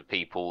cohort of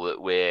people that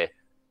we're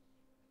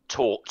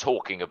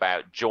talking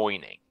about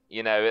joining.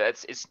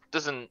 It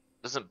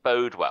doesn't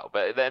bode well.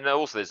 But then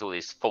also there's all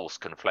this false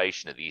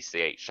conflation of the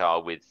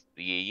ECHR with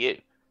the EU.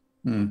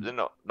 They're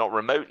not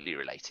remotely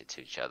related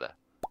to each other.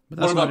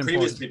 One of our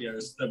previous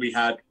videos that we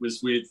had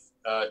was with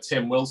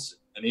Tim Wilson,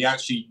 and he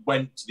actually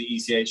went to the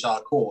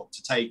ECHR court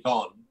to take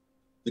on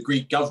the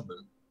Greek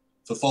government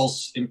for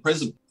false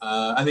imprisonment,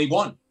 and they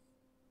won.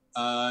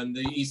 And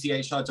the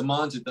ECHR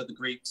demanded that the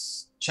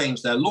Greeks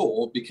change their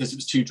law because it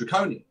was too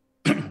draconian.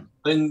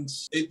 And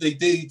they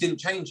didn't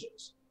change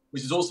it,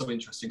 which is also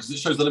interesting because it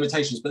shows the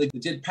limitations, but they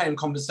did pay him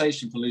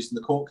compensation for losing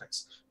the court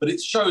case. But it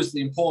shows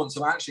the importance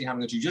of actually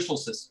having a judicial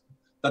system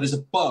that is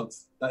above,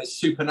 that is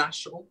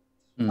supernatural,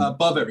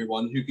 above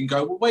everyone, who can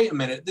go, well, wait a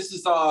minute, this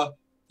is a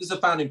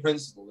founding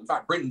principle. In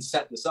fact, Britain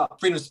set this up.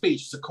 Freedom of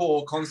speech is a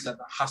core concept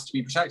that has to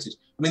be protected.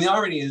 I mean, the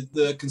irony is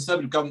the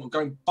Conservative government were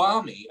going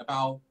balmy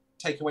about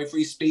taking away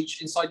free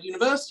speech inside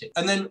university.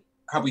 And then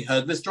have we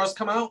heard Liz Truss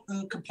come out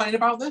and complain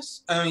about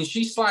this? I mean,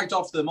 she slagged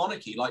off the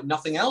monarchy like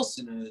nothing else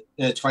in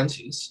her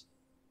 20s.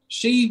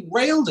 She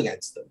railed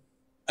against them.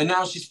 And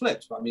now she's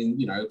flipped. I mean,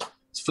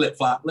 it's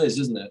flip-flap Liz,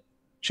 isn't it?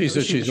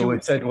 She's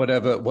always said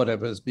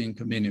whatever has been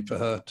convenient for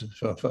her,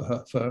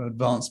 for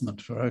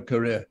advancement, for her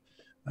career.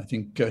 I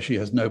think she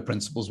has no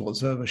principles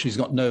whatsoever. She's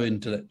got no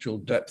intellectual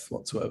depth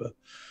whatsoever.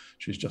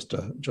 She's just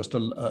a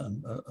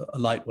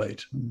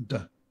lightweight.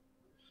 And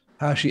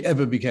how she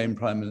ever became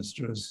prime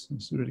minister is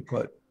really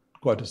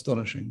quite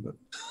astonishing.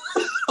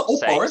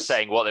 But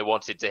saying what they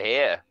wanted to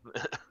hear.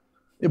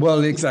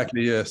 Well,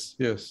 exactly. Yes.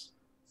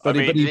 But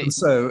even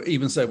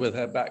so, with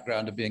her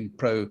background of being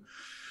pro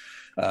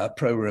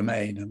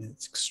Remain, I mean,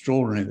 it's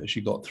extraordinary that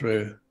she got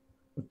through.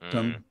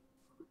 But,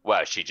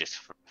 well, she just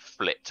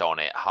flipped on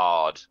it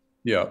hard.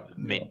 Yeah.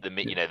 The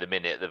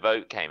minute the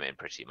vote came in,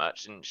 pretty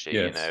much, didn't she?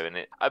 Yes.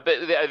 And but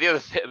the other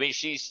thing, I mean,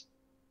 she's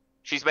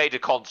made a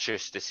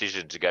conscious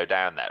decision to go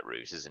down that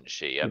route, isn't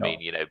she? I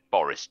mean,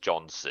 Boris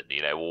Johnson,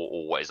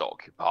 always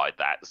occupied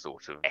that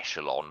sort of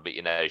echelon, but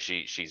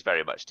she's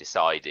very much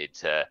decided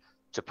to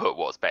put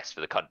what's best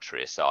for the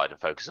country aside and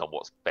focus on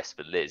what's best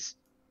for Liz.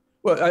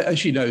 Well, and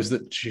she knows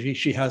that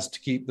she has to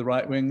keep the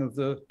right wing of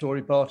the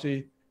Tory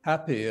party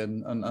happy,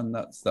 and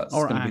that's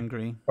or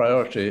angry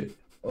priority.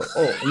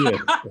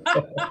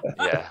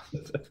 Yeah.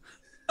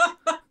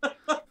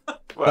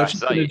 Well,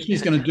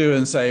 she's going to do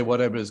and say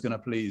whatever is going to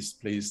please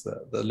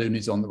the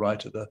loonies on the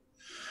right of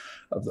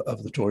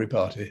the Tory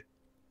party,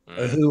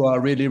 who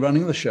are really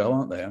running the show,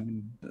 aren't they? I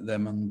mean,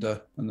 them and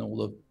all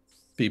the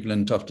people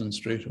in Tufton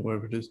Street or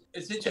wherever it is.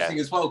 It's interesting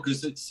as well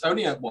because it's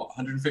only at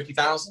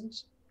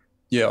 150,000.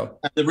 Yeah.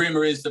 And the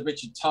rumor is that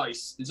Richard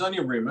Tice, it's only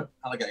a rumor,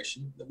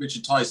 allegation, that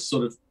Richard Tice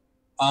sort of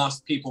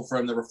asked people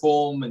from the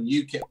Reform and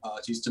UKIP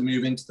parties to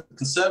move into the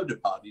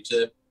Conservative Party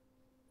to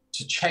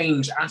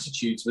change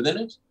attitudes within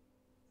it.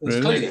 It's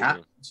clearly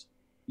happened.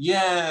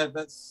 Yeah,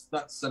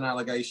 that's an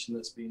allegation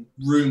that's been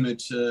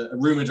rumored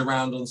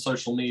around on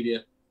social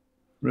media.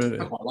 Really?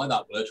 I quite like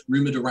that word,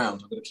 rumored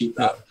around. I'm going to keep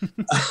that.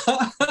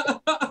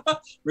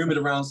 Rumored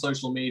around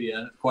social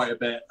media quite a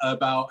bit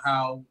about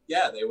how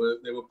they were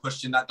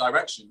pushed in that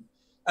direction,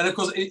 and of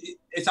course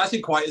it's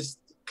actually quite a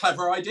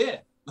clever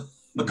idea.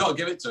 I've got to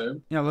give it to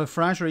him. Yeah, well,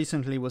 Farage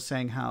recently was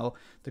saying how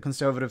the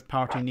Conservative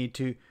Party need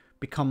to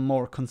become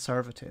more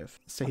conservative.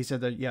 So he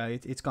said that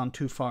it's gone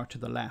too far to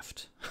the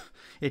left.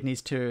 It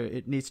needs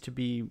to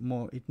be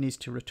more. It needs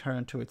to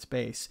return to its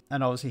base.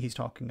 And obviously, he's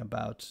talking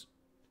about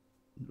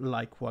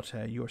like what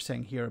you were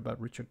saying here about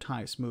Richard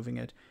Tice moving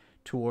it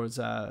towards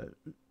a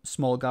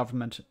small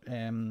government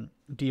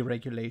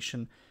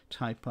deregulation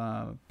type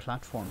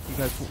platform. You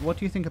guys, what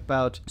do you think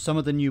about some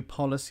of the new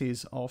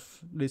policies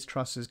of Liz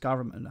Truss's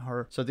government?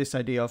 So this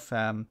idea of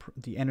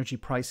the energy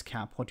price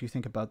cap, what do you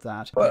think about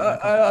that? Well,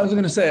 I was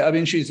going to say, I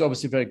mean, she's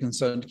obviously very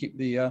concerned to keep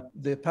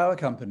the power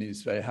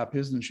companies very happy,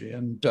 isn't she?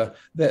 And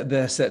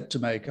they're set to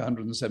make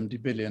 170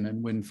 billion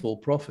in windfall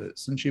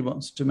profits, and she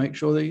wants to make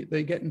sure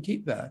they get and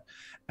keep that.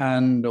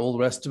 And all the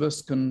rest of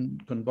us can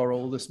borrow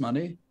all this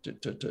money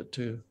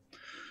to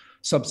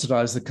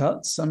subsidize the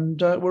cuts,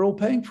 and we're all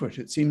paying for it.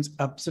 It seems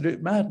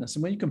absolute madness.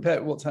 And when you compare it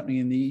with what's happening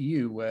in the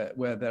EU,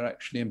 where they're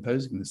actually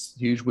imposing this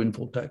huge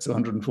windfall tax of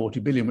 140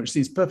 billion, which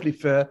seems perfectly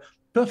fair,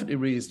 perfectly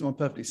reasonable,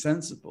 perfectly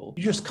sensible,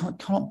 you just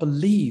can't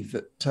believe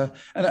that.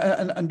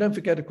 And don't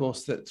forget, of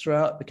course, that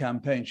throughout the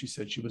campaign, she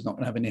said she was not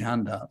going to have any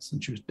handouts,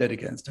 and she was dead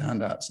against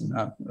handouts, and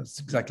now that's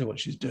exactly what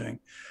she's doing.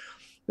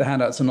 The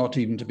handouts are not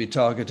even to be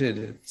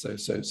targeted, so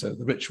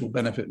the rich will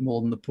benefit more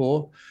than the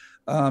poor.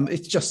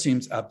 It just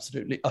seems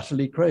absolutely,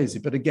 utterly crazy.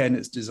 But again,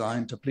 it's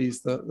designed to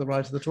please the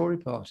right of the Tory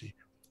party.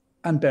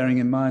 And bearing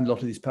in mind, a lot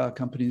of these power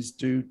companies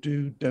do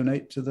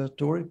donate to the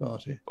Tory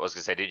party. I was going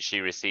to say, did she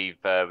receive,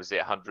 was it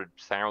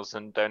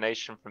 100,000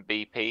 donation from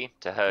BP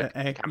to her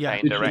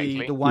campaign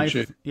directly?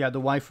 The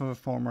wife of a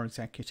former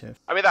executive.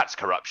 I mean, that's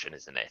corruption,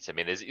 isn't it? I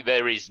mean,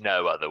 there is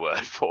no other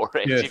word for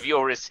it. Yes. If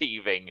you're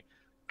receiving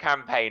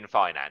campaign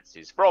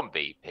finances from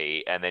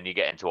BP and then you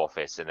get into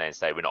office and then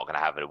say we're not going to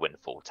have a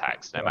windfall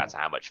tax, no matter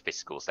how much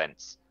fiscal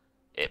sense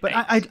it makes.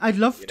 I'd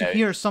love to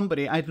hear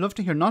somebody, I'd love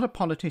to hear, not a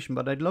politician,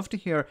 but I'd love to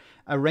hear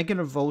a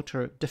regular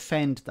voter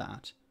defend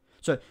that.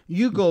 So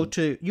you go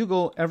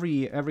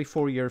every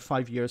 4 years,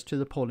 5 years to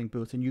the polling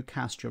booth and you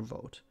cast your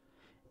vote.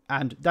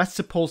 And that's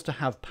supposed to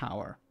have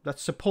power.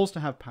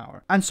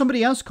 And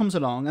somebody else comes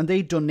along and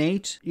they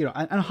donate, and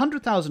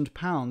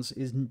 £100,000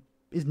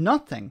 is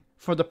nothing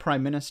for the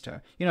Prime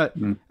Minister.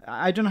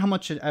 I don't know how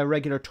much a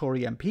regular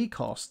Tory MP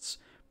costs,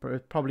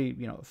 but probably,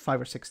 £5,000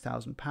 or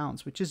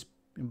 £6,000, which is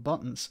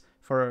buttons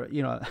for,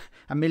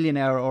 a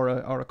millionaire or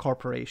a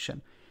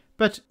corporation.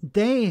 But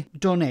they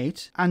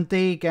donate and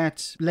they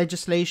get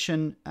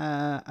legislation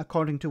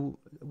according to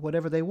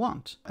whatever they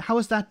want. How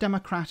is that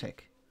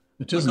democratic?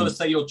 I was going to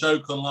say your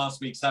joke on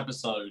last week's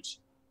episode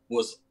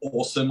was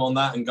awesome on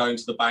that and going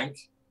to the bank.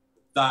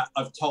 That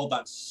I've told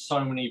that to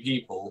so many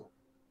people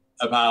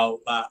about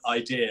that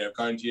idea of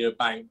going to your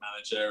bank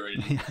manager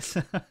and yes.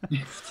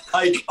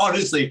 like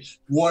honestly,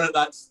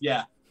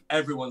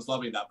 everyone's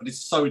loving that, but it's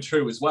so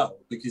true as well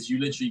because you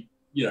literally,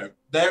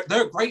 they're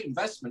a great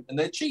investment and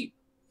they're cheap.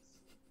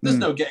 There's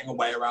no getting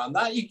away around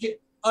that. You get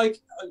I've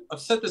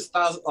said this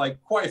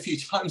quite a few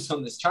times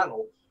on this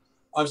channel.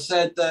 I've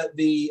said that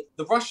the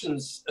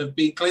Russians have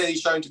been clearly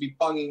shown to be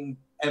bunging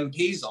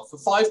MPs off for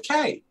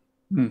 5k,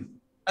 and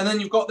then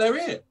you've got their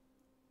ear.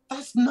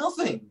 That's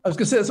nothing. I was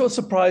going to say, that's what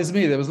surprised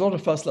me. There was a lot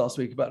of fuss last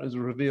week about it. It was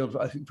revealed,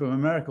 I think, from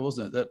America,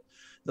 wasn't it,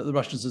 that the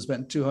Russians had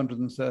spent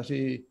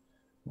 230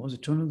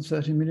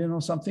 million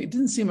or something? It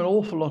didn't seem an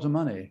awful lot of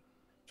money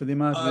for the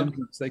amount of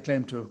influence they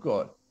claim to have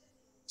got.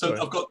 So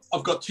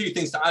I've got two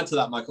things to add to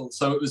that, Michael.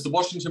 So it was the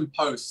Washington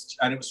Post,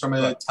 and it was from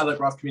a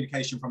telegraph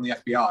communication from the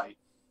FBI.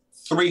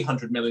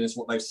 300 million is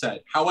what they've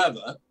said.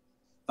 However,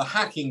 the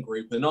hacking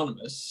group,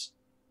 Anonymous,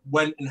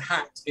 went and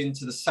hacked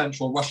into the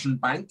central Russian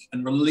bank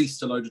and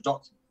released a load of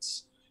documents.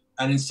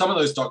 And in some of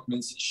those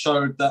documents, it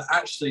showed that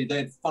actually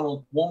they'd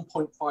funneled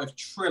 $1.5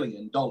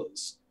 trillion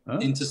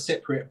into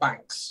Cypriot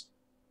banks,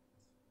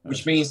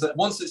 which means that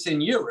once it's in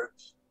Europe,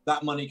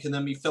 that money can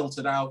then be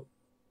filtered out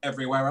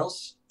everywhere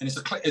else. And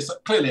it's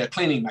clearly a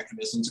cleaning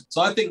mechanism.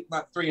 So I think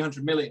that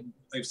 300 million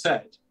they've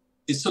said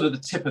is sort of the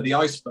tip of the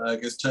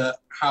iceberg as to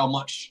how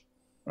much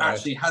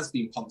actually has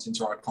been pumped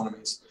into our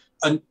economies.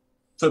 And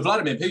for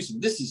Vladimir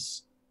Putin, this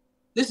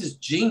is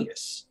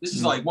genius. This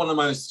is like one of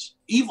the most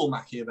evil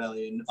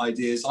Machiavellian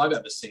ideas I've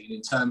ever seen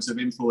in terms of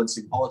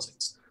influencing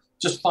politics.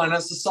 Just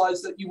finance the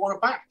sides that you want to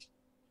back.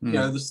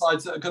 The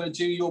sides that are going to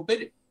do your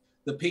bidding,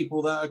 the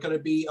people that are going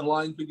to be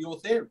aligned with your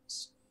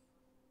theories.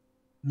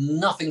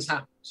 Nothing's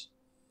happened.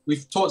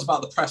 We've talked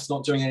about the press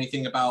not doing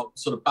anything about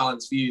sort of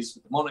balanced views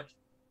with the monarchy.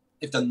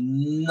 They've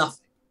done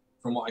nothing,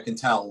 from what I can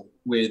tell,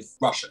 with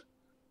Russia.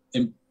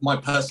 In my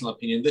personal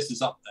opinion, this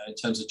is up there in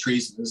terms of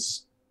treason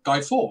as Guy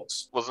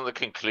Fawkes. Wasn't the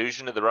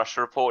conclusion of the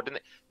Russia report,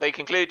 didn't they? They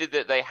concluded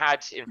that they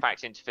had, in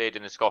fact, interfered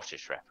in the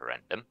Scottish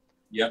referendum.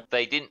 Yeah.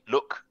 They didn't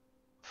look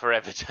for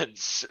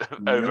evidence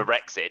over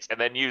Brexit, and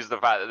then use the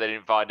fact that they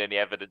didn't find any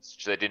evidence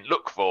which they didn't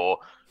look for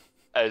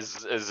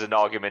as an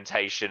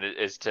argumentation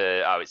as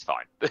to, oh, it's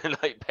fine.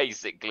 Like,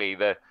 basically,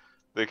 the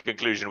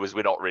conclusion was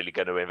we're not really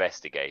going to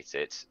investigate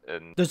it.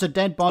 And there's a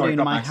dead body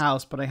in my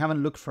house, but I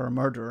haven't looked for a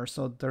murderer,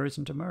 so there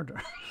isn't a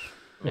murder.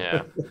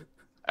 Yeah.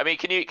 I mean,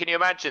 can you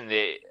imagine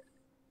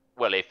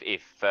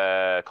if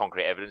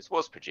concrete evidence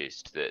was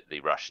produced that the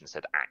Russians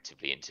had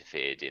actively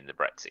interfered in the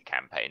Brexit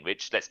campaign,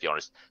 which, let's be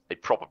honest, they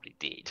probably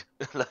did.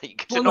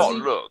 Like, to not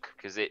look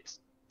because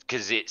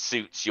it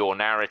suits your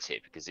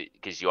narrative,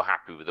 because you're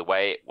happy with the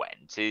way it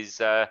went, is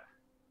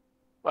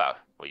well,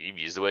 you've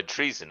used the word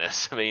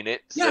treasonous. I mean,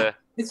 it's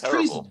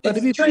terrible. But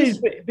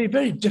it'd be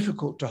very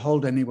difficult to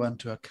hold anyone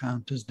to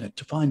account, isn't it?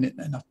 To find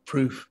enough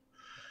proof,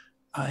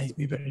 it'd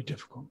be very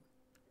difficult.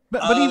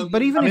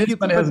 But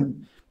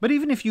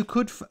even if you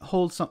could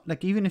hold some,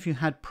 like, even if you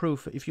had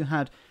proof, if you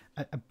had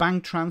a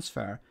bank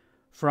transfer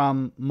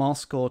from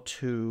Moscow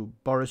to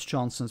Boris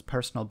Johnson's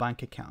personal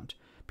bank account,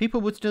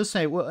 people would still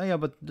say, well, yeah,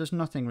 but there's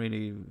nothing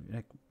really,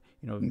 like,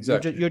 you know,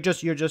 exactly. you're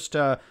just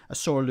a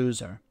sore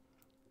loser.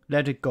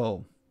 Let it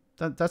go.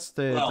 That's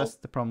the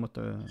problem with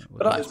the.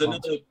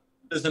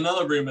 There's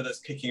another rumor that's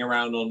kicking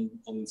around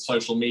on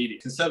social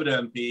media. Conservative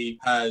MP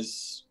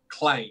has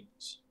claimed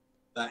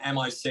that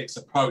MI6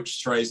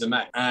 approached Theresa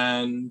May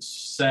and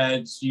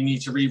said you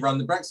need to rerun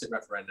the Brexit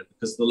referendum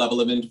because of the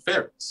level of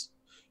interference.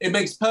 It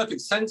makes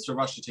perfect sense for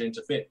Russia to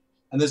interfere.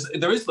 And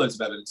there is loads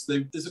of evidence.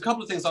 There's a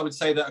couple of things I would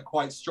say that are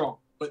quite strong,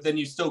 but then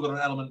you've still got an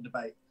element of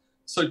debate.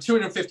 So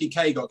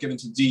 250k got given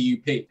to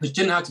DUP, which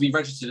didn't have to be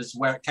registered as to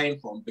where it came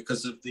from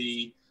because of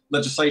the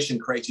legislation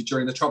created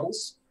during the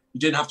Troubles. You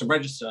didn't have to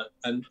register.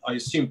 And I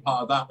assume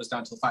part of that was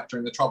down to the fact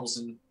during the Troubles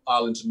in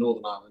Ireland and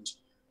Northern Ireland,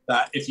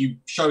 that if you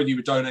showed you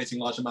were donating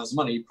large amounts of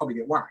money, you'd probably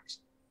get whacked.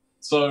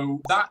 So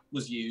that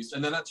was used.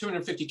 And then that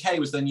 250k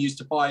was then used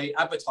to buy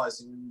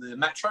advertising in the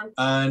Metro.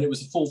 And it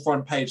was a full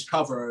front page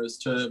cover as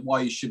to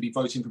why you should be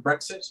voting for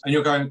Brexit. And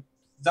you're going,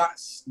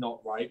 that's not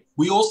right.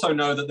 We also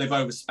know that they've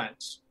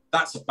overspent.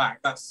 That's a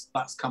fact.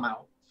 That's come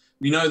out.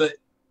 We know that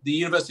the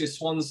University of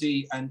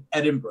Swansea and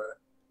Edinburgh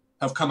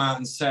have come out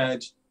and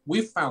said,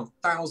 we've found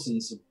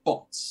thousands of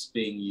bots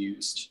being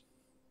used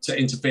to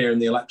interfere in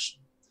the election.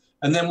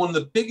 And then one of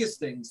the biggest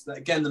things that,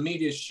 again, the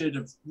media should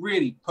have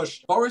really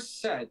pushed, Boris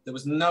said there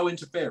was no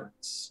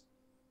interference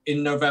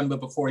in November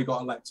before he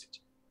got elected.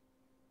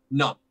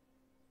 None.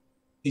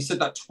 He said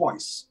that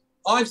twice.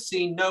 I've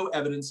seen no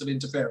evidence of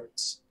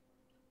interference.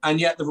 And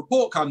yet the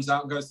report comes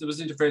out and goes, there was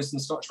interference in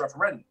the Scottish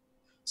referendum.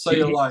 So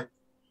you're like,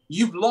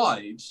 you've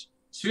lied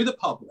to the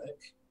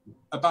public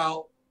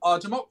about our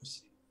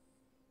democracy.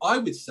 I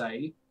would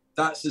say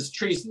that's as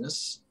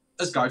treasonous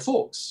as Guy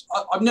Fawkes.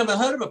 I've never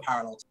heard of a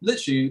parallel.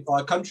 Literally,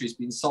 our country's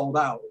been sold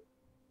out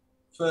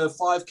for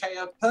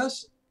 5k a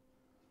person.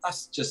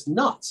 That's just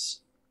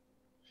nuts.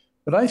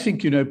 But I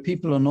think,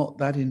 people are not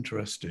that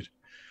interested.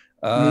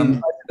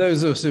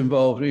 Those of us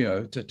involved,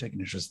 to take an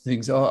interest in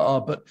things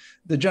are, but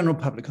the general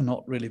public are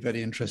not really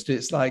very interested.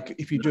 It's like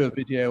if you do a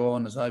video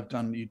on, as I've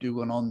done, you do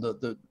one on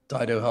the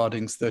Dido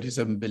Harding's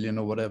 37 billion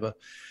or whatever,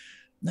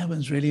 no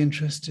one's really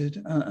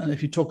interested. And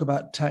if you talk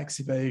about tax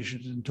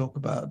evasion and talk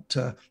about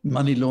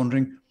money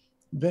laundering,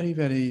 very,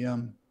 very,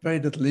 very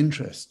little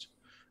interest.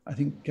 I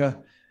think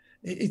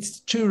it's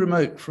too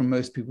remote from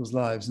most people's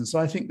lives. And so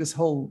I think this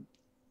whole,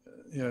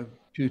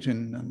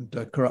 Putin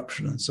and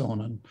corruption and so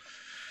on and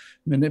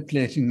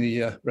manipulating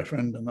the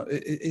referendum,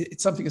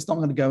 it's something that's not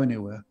going to go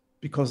anywhere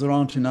because there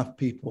aren't enough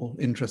people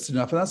interested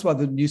enough. And that's why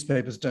the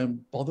newspapers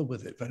don't bother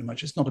with it very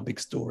much. It's not a big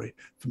story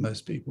for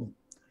most people.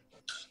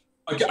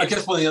 I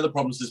guess one of the other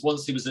problems is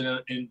once he was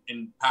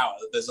in power,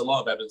 there's a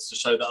lot of evidence to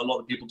show that a lot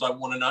of people don't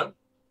want to know.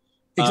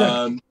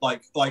 Exactly.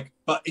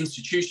 But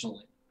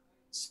institutionally.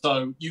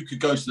 So you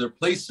could go to the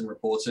police and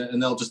report it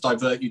and they'll just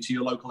divert you to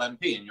your local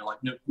MP and you're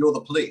like, no, you're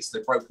the police.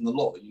 They've broken the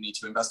law. You need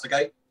to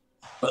investigate.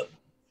 But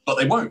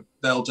they won't.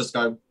 They'll just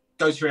go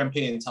to your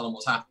MP and tell them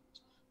what's happened.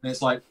 And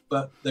it's like,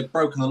 but they've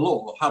broken the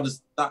law. How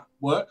does that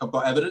work? I've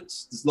got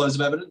evidence. There's loads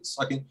of evidence.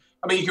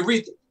 You can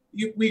read...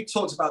 We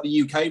talked about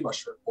the UK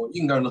Russia report. You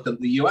can go and look at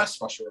the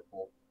US Russia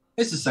report.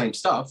 It's the same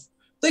stuff.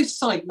 They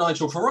cite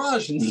Nigel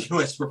Farage in the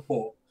US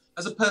report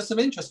as a person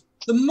of interest.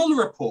 The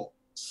Mueller report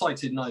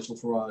cited Nigel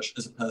Farage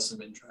as a person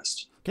of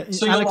interest.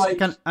 So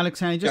Alex,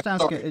 can I just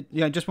ask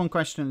just one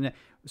question?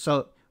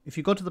 So if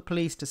you go to the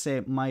police to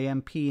say my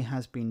MP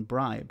has been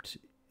bribed,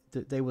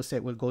 they will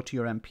say, we'll go to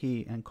your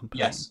MP and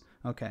complain. Yes.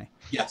 Okay.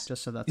 Yes.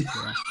 Just so that's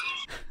clear.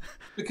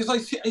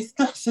 Because it's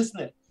nuts,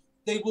 isn't it?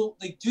 They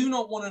do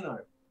not want to know.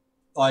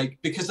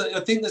 Because I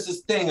think there's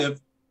this thing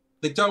of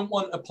they don't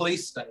want a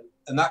police state,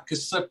 and that could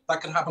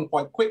happen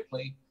quite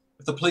quickly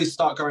if the police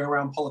start going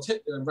around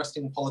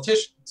arresting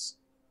politicians.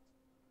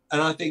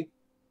 And I think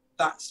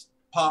that's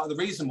part of the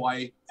reason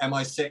why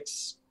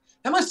MI6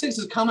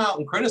 has come out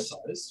and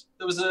criticised.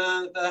 There was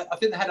I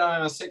think the head of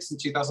MI6 in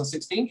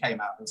 2016 came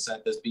out and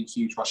said there's been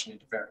huge Russian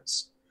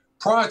interference,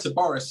 prior to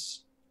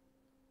Boris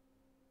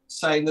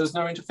saying there was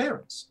no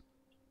interference.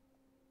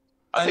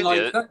 And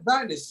like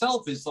that in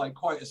itself is like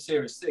quite a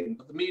serious thing,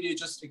 but the media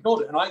just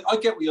ignored it. And I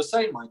get what you're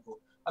saying, Michael.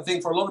 I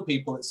think for a lot of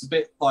people, it's a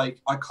bit like,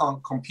 I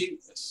can't compute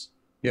this.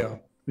 Yeah.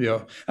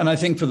 And I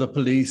think for the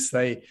police,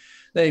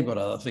 they've got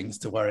other things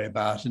to worry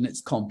about, and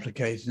it's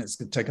complicated, and it's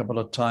going to take up a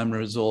lot of time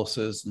and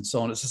resources and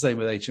so on. It's the same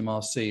with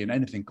HMRC, and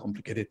anything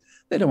complicated,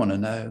 they don't want to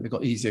know. They've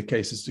got easier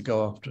cases to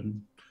go after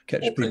and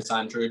catch people. Prince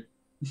Andrew.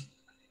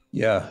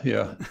 Yeah.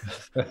 Don't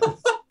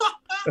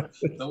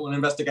want to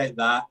investigate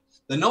that.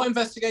 They're not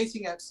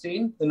investigating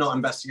Epstein. They're not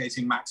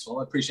investigating Maxwell.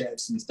 I appreciate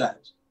Epstein's dead.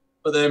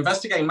 But they're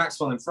investigating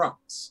Maxwell in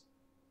France,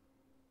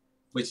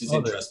 which is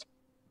interesting.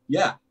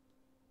 Yeah,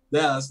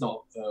 that's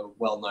not a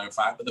well-known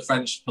fact, but the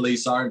French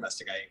police are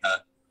investigating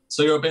her.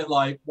 So you're a bit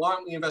like, why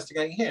aren't we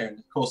investigating here? And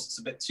of course, it's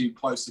a bit too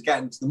close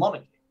again to the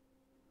monarchy,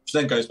 which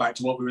then goes back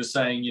to what we were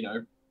saying,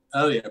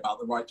 earlier about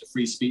the right to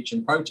free speech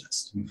and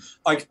protest.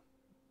 Like,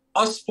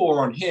 us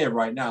four on here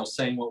right now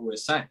saying what we're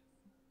saying,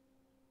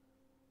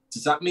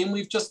 does that mean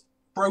we've just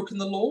broken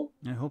the law?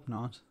 I hope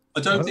not.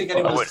 I don't think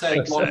anyone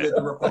said long live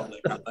the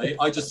Republic, have they?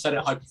 I just said it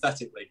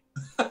hypothetically.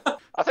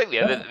 I think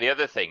the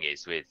other thing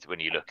is when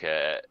you look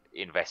at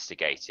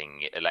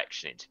investigating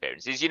election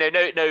interference is,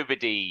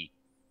 nobody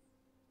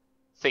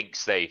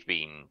thinks they've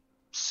been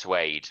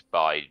swayed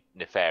by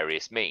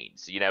nefarious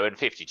means, and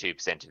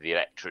 52% of the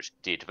electorate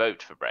did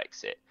vote for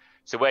Brexit.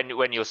 So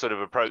when you're sort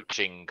of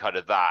approaching kind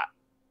of that,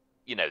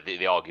 the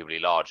arguably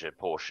larger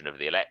portion of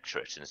the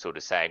electorate and sort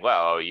of saying,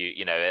 well,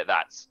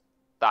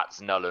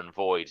 that's null and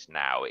void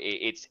now.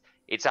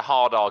 It's a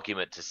hard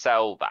argument to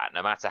sell that,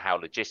 no matter how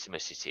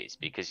legitimate it is,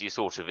 because you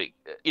sort of,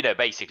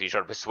 basically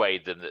trying to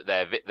persuade them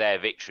that their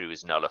victory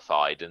was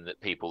nullified and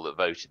that people that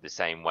voted the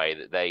same way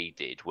that they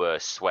did were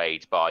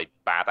swayed by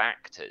bad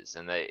actors,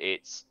 and that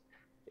it's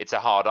a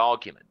hard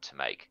argument to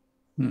make.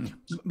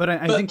 But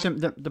I think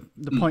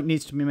the point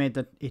needs to be made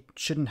that it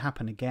shouldn't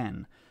happen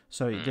again.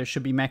 So there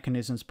should be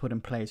mechanisms put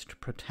in place to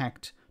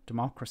protect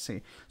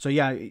democracy. So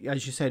yeah,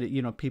 as you said,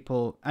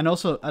 people, and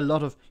also a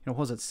lot of,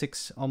 was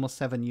it almost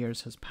 7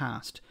 years has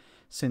passed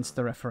since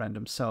the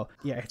referendum. So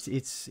yeah,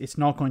 it's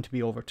not going to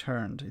be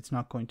overturned. It's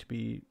not going to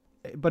be,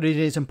 but it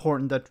is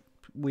important that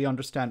we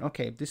understand,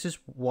 okay, this is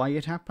why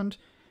it happened.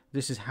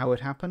 This is how it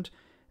happened.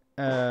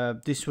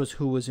 This was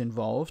who was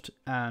involved,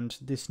 and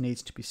this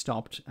needs to be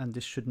stopped, and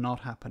this should not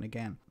happen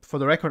again. For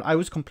the record, I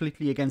was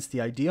completely against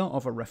the idea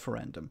of a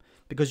referendum,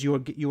 because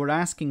you were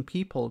asking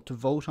people to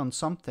vote on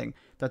something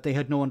that they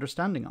had no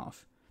understanding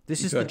of.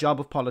 This is the job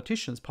of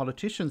politicians.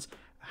 Politicians,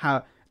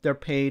 they're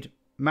paid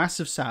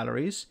massive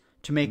salaries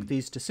to make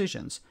these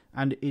decisions,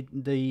 and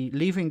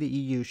leaving the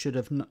EU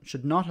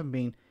should not have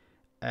been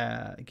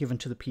given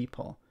to the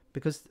people,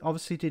 because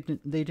obviously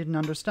they didn't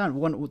understand.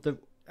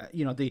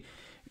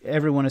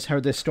 Everyone has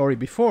heard this story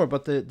before,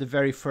 but the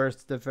very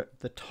first,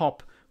 the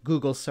top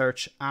Google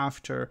search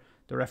after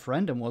the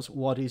referendum was,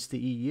 what is the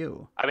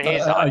EU? I mean,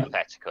 here's a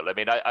hypothetical. I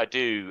mean, I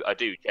do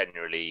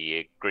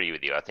generally agree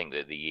with you. I think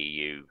that the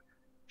EU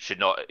should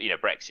not,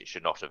 Brexit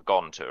should not have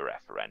gone to a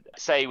referendum.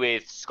 Say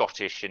with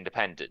Scottish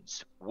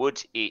independence,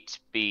 would it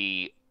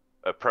be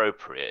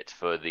appropriate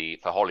for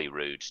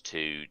Holyrood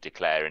to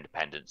declare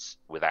independence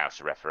without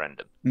a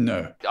referendum?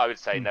 No. I would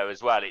say no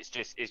as well. It's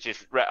just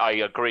I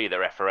agree that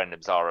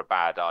referendums are a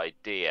bad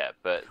idea,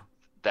 but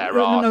there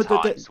are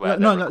times where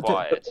they're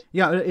required.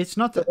 It's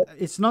not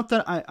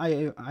that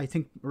I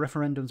think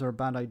referendums are a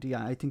bad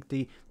idea. I think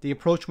the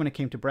approach when it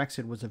came to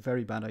Brexit was a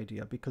very bad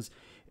idea, because,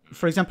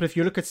 for example, if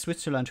you look at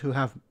Switzerland, who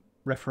have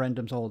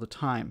referendums all the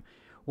time,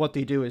 what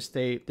they do is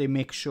they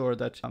make sure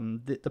that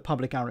the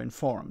public are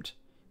informed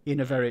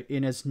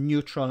in as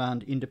neutral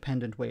and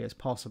independent way as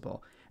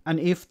possible. And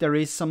if there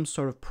is some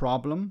sort of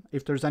problem,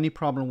 if there's any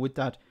problem with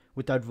that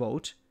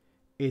vote,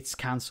 it's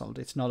cancelled,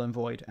 it's null and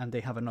void, and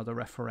they have another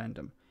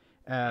referendum.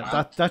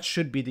 That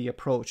should be the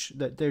approach.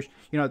 That there's,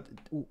 the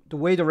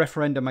way the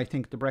referendum, I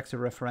think the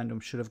Brexit referendum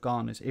should have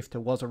gone, is if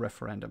there was a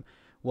referendum,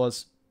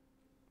 was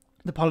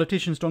the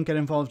politicians don't get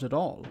involved at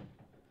all.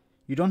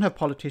 You don't have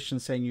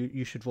politicians saying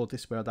you should vote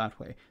this way or that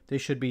way. They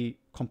should be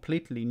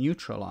completely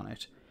neutral on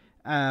it.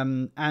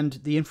 And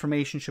the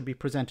information should be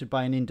presented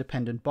by an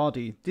independent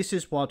body. This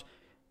is what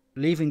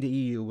leaving the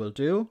EU will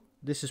do.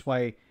 This is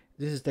the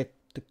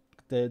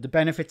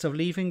benefits of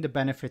leaving, the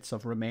benefits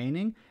of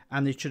remaining,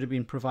 and it should have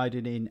been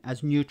provided in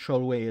as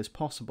neutral way as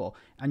possible.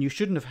 And you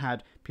shouldn't have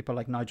had people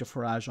like Nigel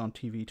Farage on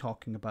TV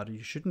talking about it.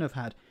 You shouldn't have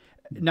had,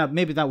 now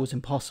maybe that was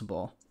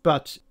impossible,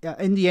 but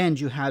in the end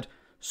you had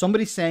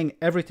somebody saying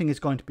everything is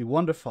going to be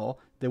wonderful.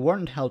 They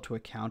weren't held to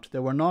account. They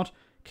were not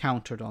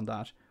countered on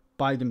that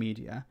by the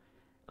media.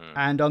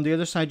 And on the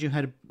other side, you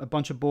had a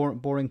bunch of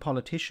boring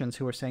politicians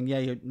who were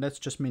saying, let's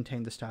just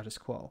maintain the status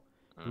quo.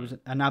 It was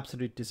an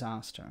absolute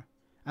disaster.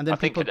 And then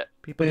people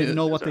didn't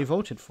know what they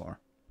voted for.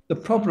 The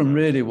problem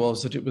really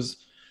was that it was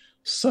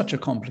such a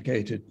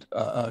complicated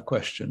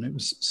question. It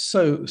was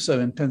so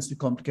intensely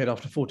complicated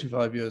after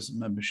 45 years of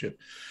membership.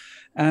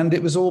 And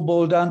it was all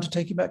boiled down to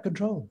taking back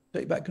control.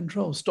 Take back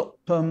control. Stop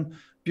Brussels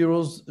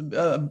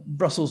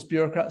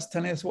bureaucrats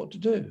telling us what to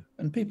do.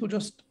 And people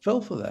just fell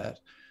for that.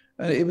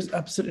 And it was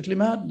absolutely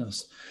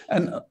madness.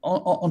 And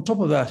on top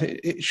of that,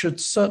 it should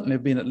certainly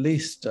have been at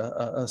least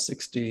a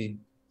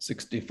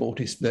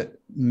 60-40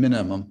 split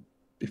minimum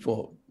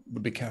before it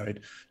would be carried.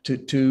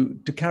 To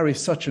carry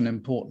such an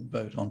important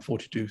vote on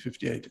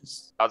 42-58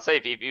 is... I'd say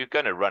if you're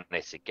going to run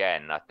this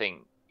again, I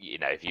think,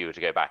 if you were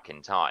to go back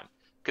in time,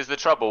 because the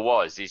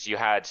trouble is you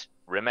had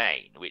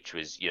Remain, which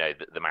was,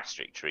 the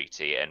Maastricht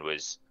Treaty and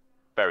was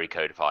very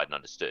codified and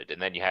understood.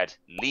 And then you had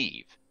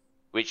Leave,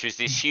 which was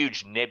this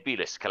huge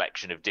nebulous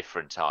collection of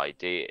different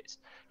ideas.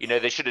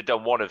 They should have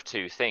done one of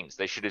two things.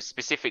 They should have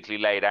specifically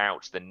laid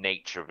out the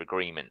nature of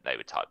agreement they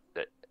would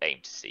aim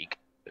to seek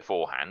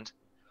beforehand,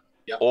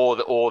 yep.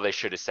 or they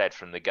should have said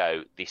from the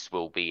go, this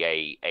will be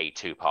a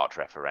two-part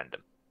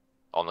referendum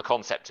on the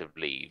concept of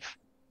leave,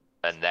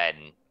 and then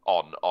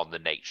on the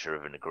nature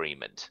of an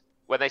agreement.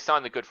 When they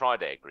signed the Good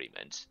Friday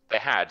Agreement, they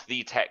had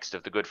the text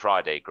of the Good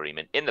Friday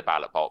Agreement in the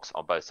ballot box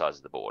on both sides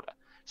of the border.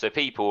 So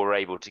people were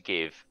able to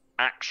give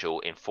actual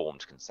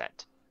informed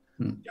consent.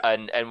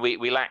 And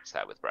we lacked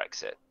that with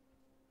Brexit.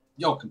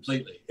 Yeah,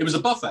 completely. It was a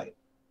buffet.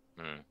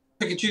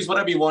 Pick and choose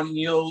whatever you want and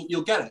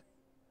you'll get it.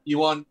 You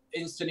want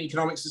instant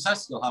economic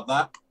success, you'll have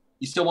that.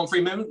 You still want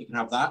free movement, you can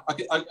have that. I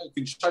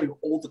can show you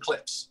all the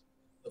clips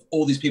of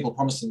all these people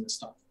promising this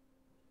stuff.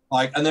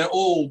 And they're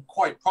all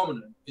quite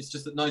prominent. It's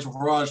just that Nigel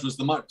Farage was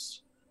the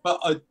most.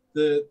 But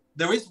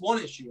there is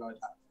one issue I'd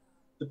have.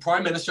 The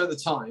Prime Minister at the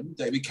time,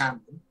 David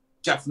Cameron,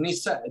 definitely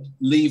said,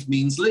 leave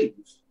means leave.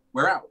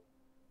 We're out.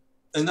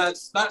 And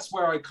that's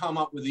where I come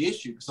up with the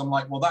issue, because I'm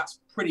like, well, that's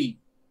pretty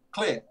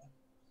clear.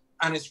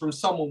 And it's from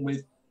someone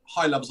with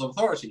high levels of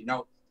authority.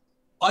 Now,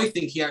 I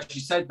think he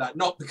actually said that,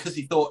 not because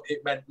he thought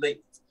it meant leave,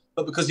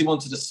 but because he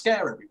wanted to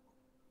scare everyone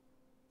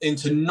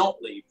into not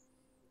leaving.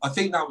 I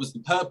think that was the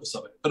purpose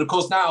of it. But of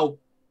course, now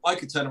I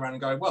could turn around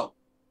and go, well,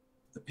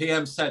 the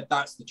PM said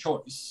that's the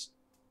choice.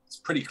 It's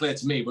pretty clear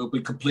to me we'll be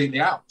completely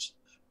out.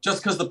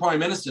 Just because the Prime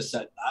Minister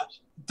said that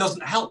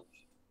doesn't help,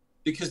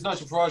 because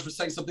Nigel Farage was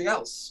saying something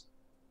else.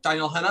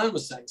 Daniel Hannan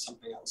was saying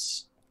something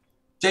else.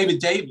 David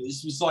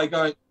Davis was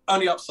going,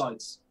 only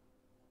upsides,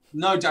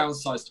 no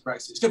downsides to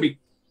Brexit. It's going to be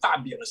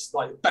fabulous,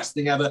 the best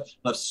thing ever.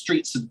 We'll have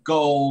streets of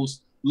gold,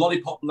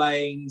 lollipop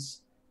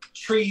lanes,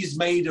 trees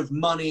made of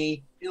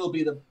money. It'll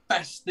be the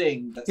best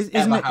thing that's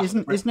ever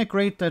happened. Isn't it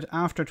great that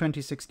after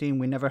 2016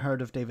 we never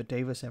heard of David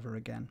Davis ever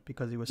again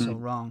because he was so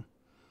wrong?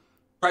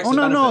 Brexit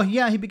no,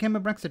 yeah, he became a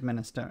Brexit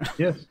minister.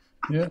 Yes.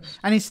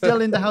 And he's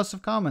still in the House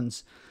of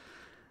Commons.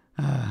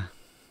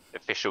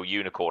 Official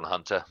unicorn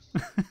hunter.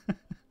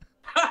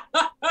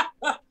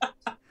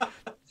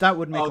 That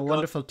would make a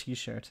wonderful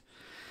T-shirt.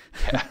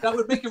 Yeah. That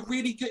would make a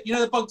really good,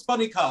 the Bugs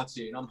Bunny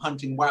cartoon, I'm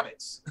hunting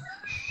rabbits.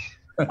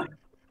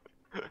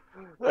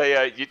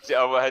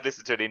 I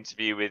listened to an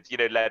interview with,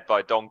 led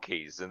by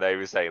donkeys, and they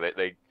were saying that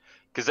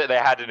because they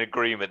had an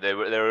agreement, they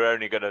were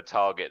only going to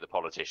target the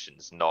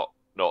politicians, not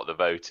the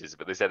voters.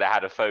 But they said they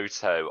had a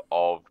photo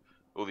of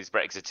all these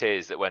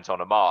Brexiteers that went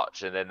on a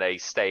march, and then they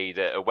stayed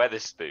at a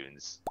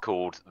Wetherspoons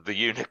called the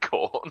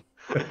Unicorn,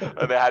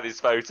 and they had this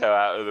photo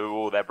out of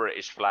all their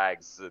British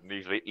flags and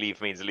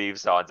leave means leave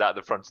signs out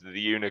the front of the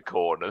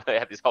Unicorn, and they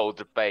had this whole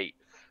debate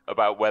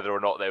about whether or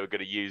not they were going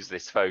to use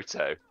this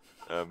photo.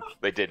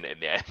 They didn't in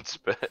the end,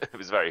 but it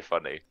was very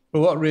funny.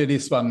 But what really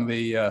spun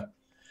the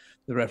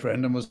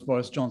referendum was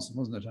Boris Johnson,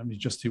 wasn't it? I mean,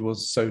 he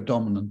was so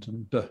dominant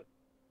and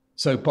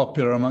so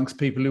popular amongst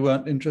people who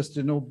weren't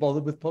interested or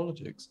bothered with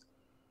politics.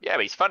 Yeah,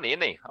 but he's funny,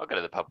 isn't he? I'll go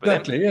to the pub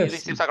with him. Yes. He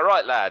seems like a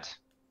right lad.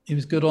 He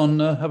was good on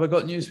Have I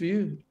Got News for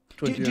You?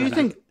 Do you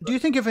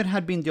think if it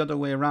had been the other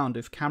way around,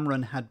 if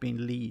Cameron had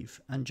been Leave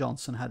and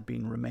Johnson had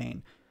been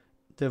Remain,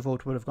 the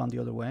vote would have gone the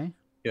other way?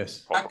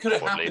 Yes. That could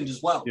have happened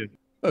as well. Yeah.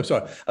 Oh,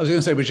 sorry. I was going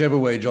to say whichever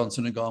way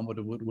Johnson had gone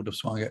would have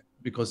swung it,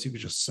 because he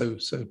was just so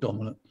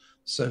dominant,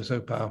 so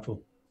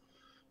powerful.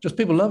 Just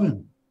people love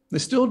him. They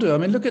still do. I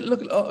mean, look at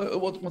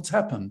what's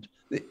happened.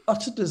 The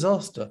utter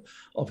disaster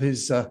of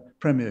his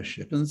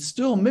premiership, and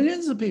still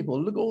millions of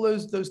people. Look at all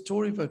those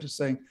Tory voters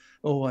saying,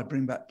 "Oh, I'd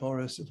bring back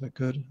Boris if I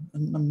could."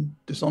 And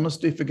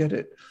dishonesty, forget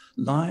it.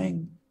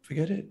 Lying,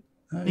 forget it.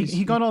 No,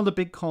 he got all the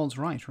big calls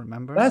right.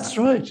 Remember? That's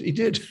right. He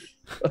did.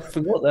 I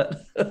forgot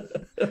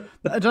that.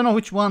 I don't know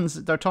which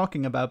ones they're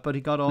talking about, but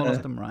he got all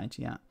of them right.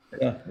 Yeah.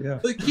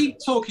 They keep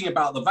talking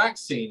about the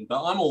vaccine,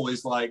 but I'm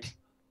always like,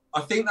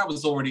 I think that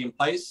was already in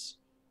place.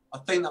 I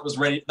think that was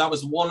ready. That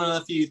was one of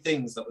the few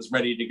things that was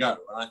ready to go.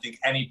 And I think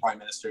any prime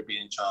minister would be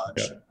in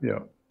charge. Yeah.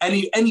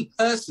 Any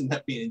person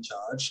that'd be in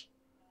charge,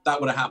 that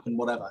would have happened,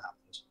 whatever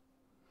happened.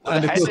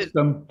 And of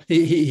course,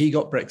 he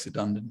got Brexit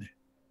done, didn't he?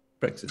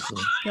 Brexit.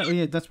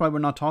 Yeah, that's why we're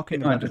not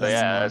talking about it.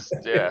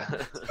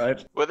 Yeah.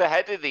 Right. Well, the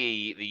head of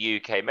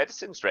the UK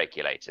medicines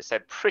regulator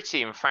said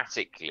pretty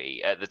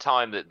emphatically at the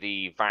time that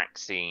the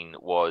vaccine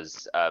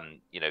was,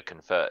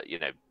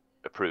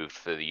 approved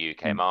for the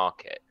UK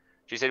market.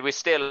 She said, we're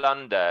still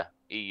under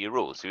EU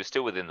rules. We're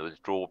still within the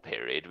withdrawal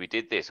period. We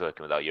did this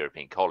working with our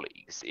European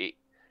colleagues.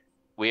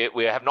 We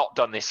have not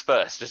done this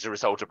first as a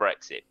result of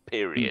Brexit,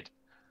 period.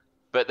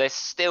 but they're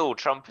still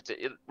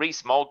trumpeting.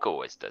 Rees-Mogg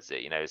always does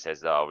it,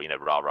 says, "Oh,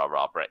 rah rah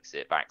rah,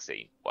 Brexit,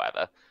 vaccine,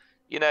 whatever."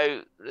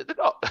 They're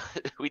not.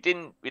 we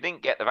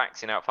didn't get the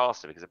vaccine out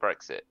faster because of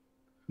Brexit.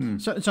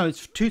 So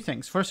it's two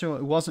things. First of all,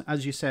 it wasn't,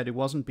 as you said, it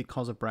wasn't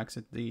because of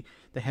Brexit. The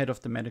head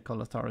of the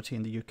medical authority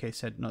in the UK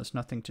said, no, it's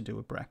nothing to do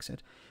with Brexit.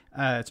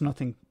 It's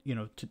nothing,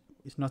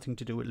 it's nothing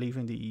to do with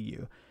leaving the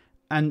EU.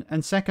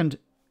 And second,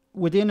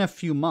 within a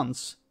few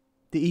months,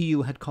 the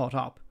EU had caught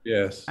up.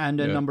 Yes.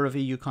 And a number of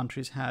EU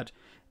countries had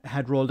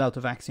rolled out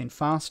the vaccine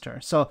faster.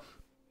 So,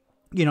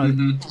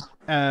 even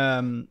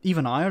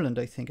Ireland,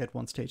 I think, at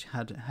one stage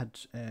had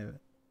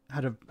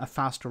a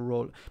faster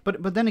roll,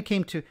 but then it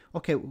came to,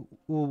 okay,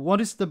 well,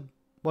 what is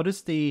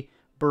the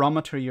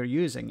barometer you're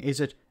using? Is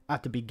it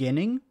at the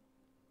beginning,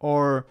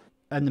 or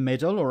in the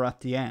middle, or at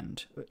the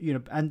end?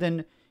 And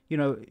then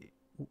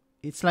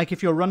it's like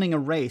if you're running a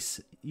race,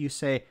 you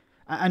say,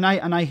 and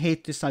I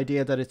hate this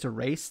idea that it's a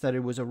race, that it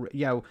was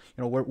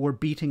we're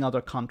beating other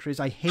countries.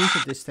 I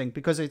hated this thing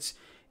because it's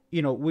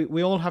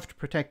we all have to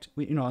protect.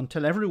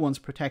 Until everyone's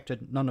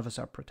protected, none of us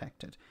are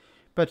protected,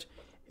 but.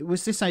 It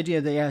was this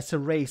idea that it's a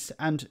race,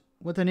 and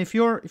then if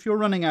you're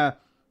running a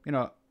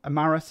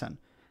marathon,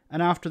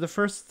 and after the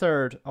first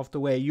third of the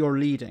way you're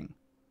leading,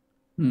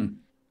 and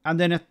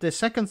then at the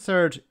second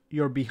third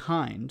you're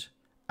behind,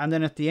 and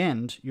then at the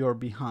end you're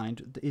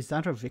behind, is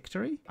that a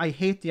victory? I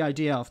hate the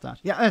idea of that.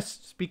 Yes.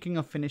 Speaking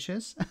of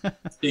finishes,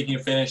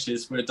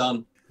 we're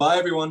done. Bye,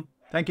 everyone.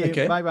 Thank you.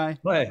 Okay. Bye.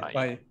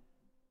 Bye.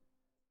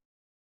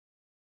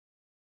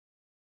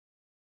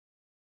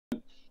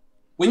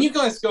 When you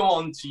guys go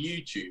on to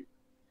YouTube.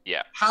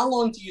 Yeah. How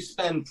long do you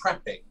spend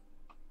prepping?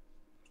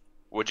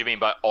 What do you mean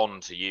by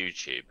onto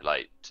YouTube?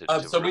 Like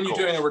so when you're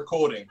doing a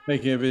recording,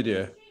 making a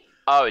video.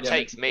 Oh, it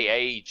takes me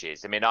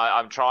ages. I mean,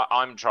 I'm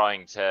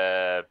trying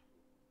to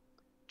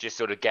just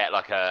sort of get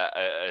like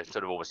a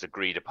sort of almost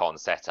agreed upon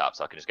setup,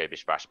 so I can just go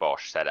bish bash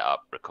bosh, set it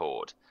up,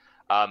 record.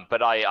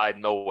 But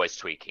I'm always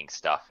tweaking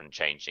stuff and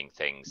changing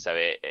things, so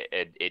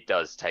it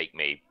does take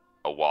me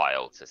a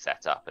while to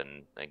set up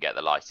and get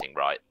the lighting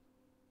right,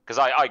 because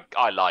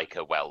I like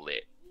a well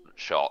lit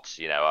shot,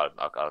 I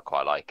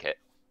quite like it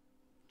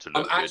to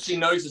look I'm actually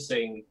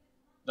noticing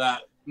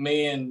that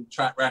me and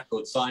Track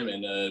Record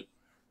Simon are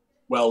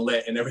well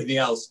lit and everything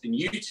else. In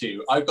you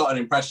two, I've got an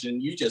impression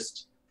you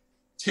just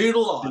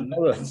tootle on,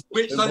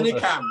 switch on your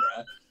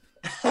camera,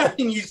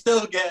 and you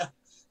still get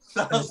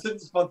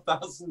thousands upon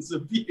thousands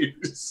of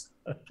views.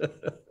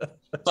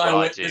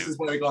 Simon, this is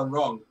where we've gone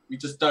wrong. We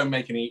just don't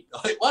make any.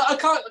 Well, I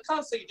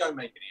can't say you don't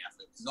make any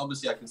effort, because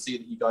obviously I can see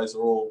that you guys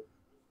are all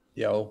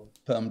all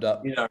firmed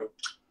up.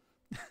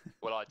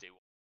 Well, I do.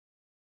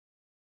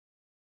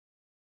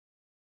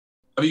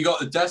 Have you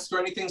got a desk or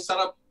anything set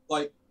up?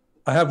 Like,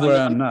 I have where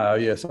I am now.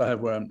 Yes, I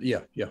have where I'm. Yeah.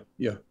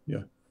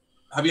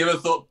 Have you ever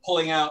thought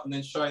pulling out and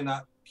then showing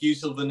that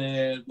beautiful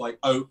veneer, like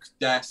oak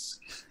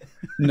desk?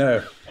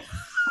 No.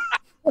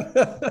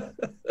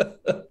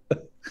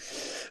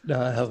 No,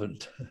 I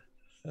haven't.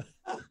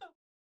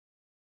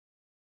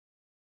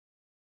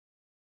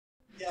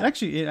 It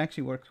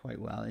actually works quite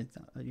well. It's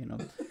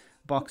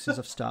boxes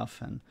of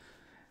stuff and.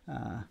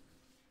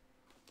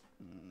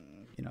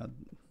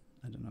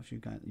 I don't know if you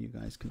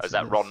guys can. Is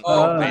that Ron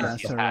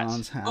Venti?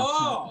 Ron's hat.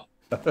 Oh.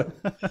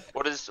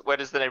 Where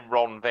does the name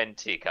Ron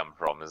Venti come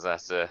from? Is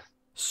that a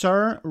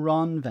Sir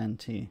Ron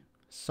Venti?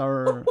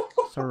 Sir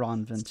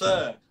Ron Venti.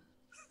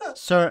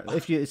 Sir,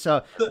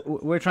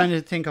 we're trying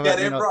to think of get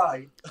it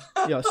right.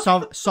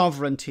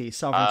 Sovereignty.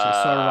 Sir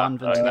Ron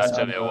Venti. That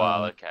took me a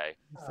while. Okay.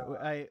 So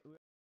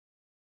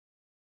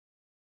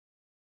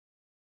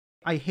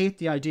I hate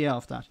the idea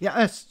of that.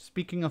 Yes.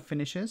 Speaking of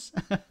finishes,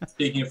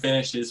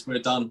 we're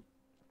done.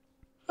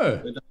 Oh.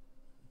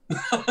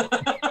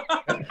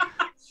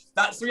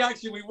 That's the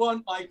reaction we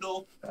want,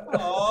 Michael.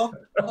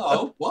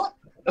 Oh, what?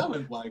 That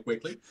went blank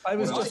quickly.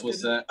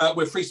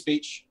 We're free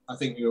speech. I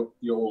think you're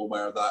all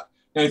aware of that.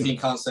 The only thing you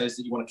can't say is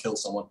that you want to kill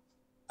someone,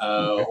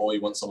 or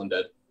you want someone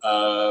dead.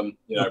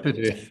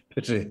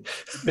 Pity.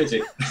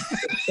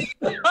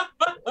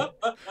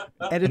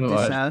 Edit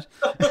this out.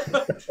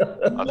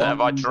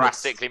 Have I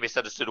drastically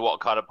misunderstood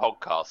what kind of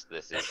podcast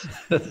this is?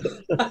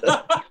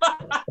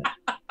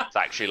 It's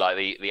actually like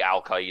the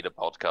Al Qaeda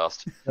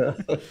podcast.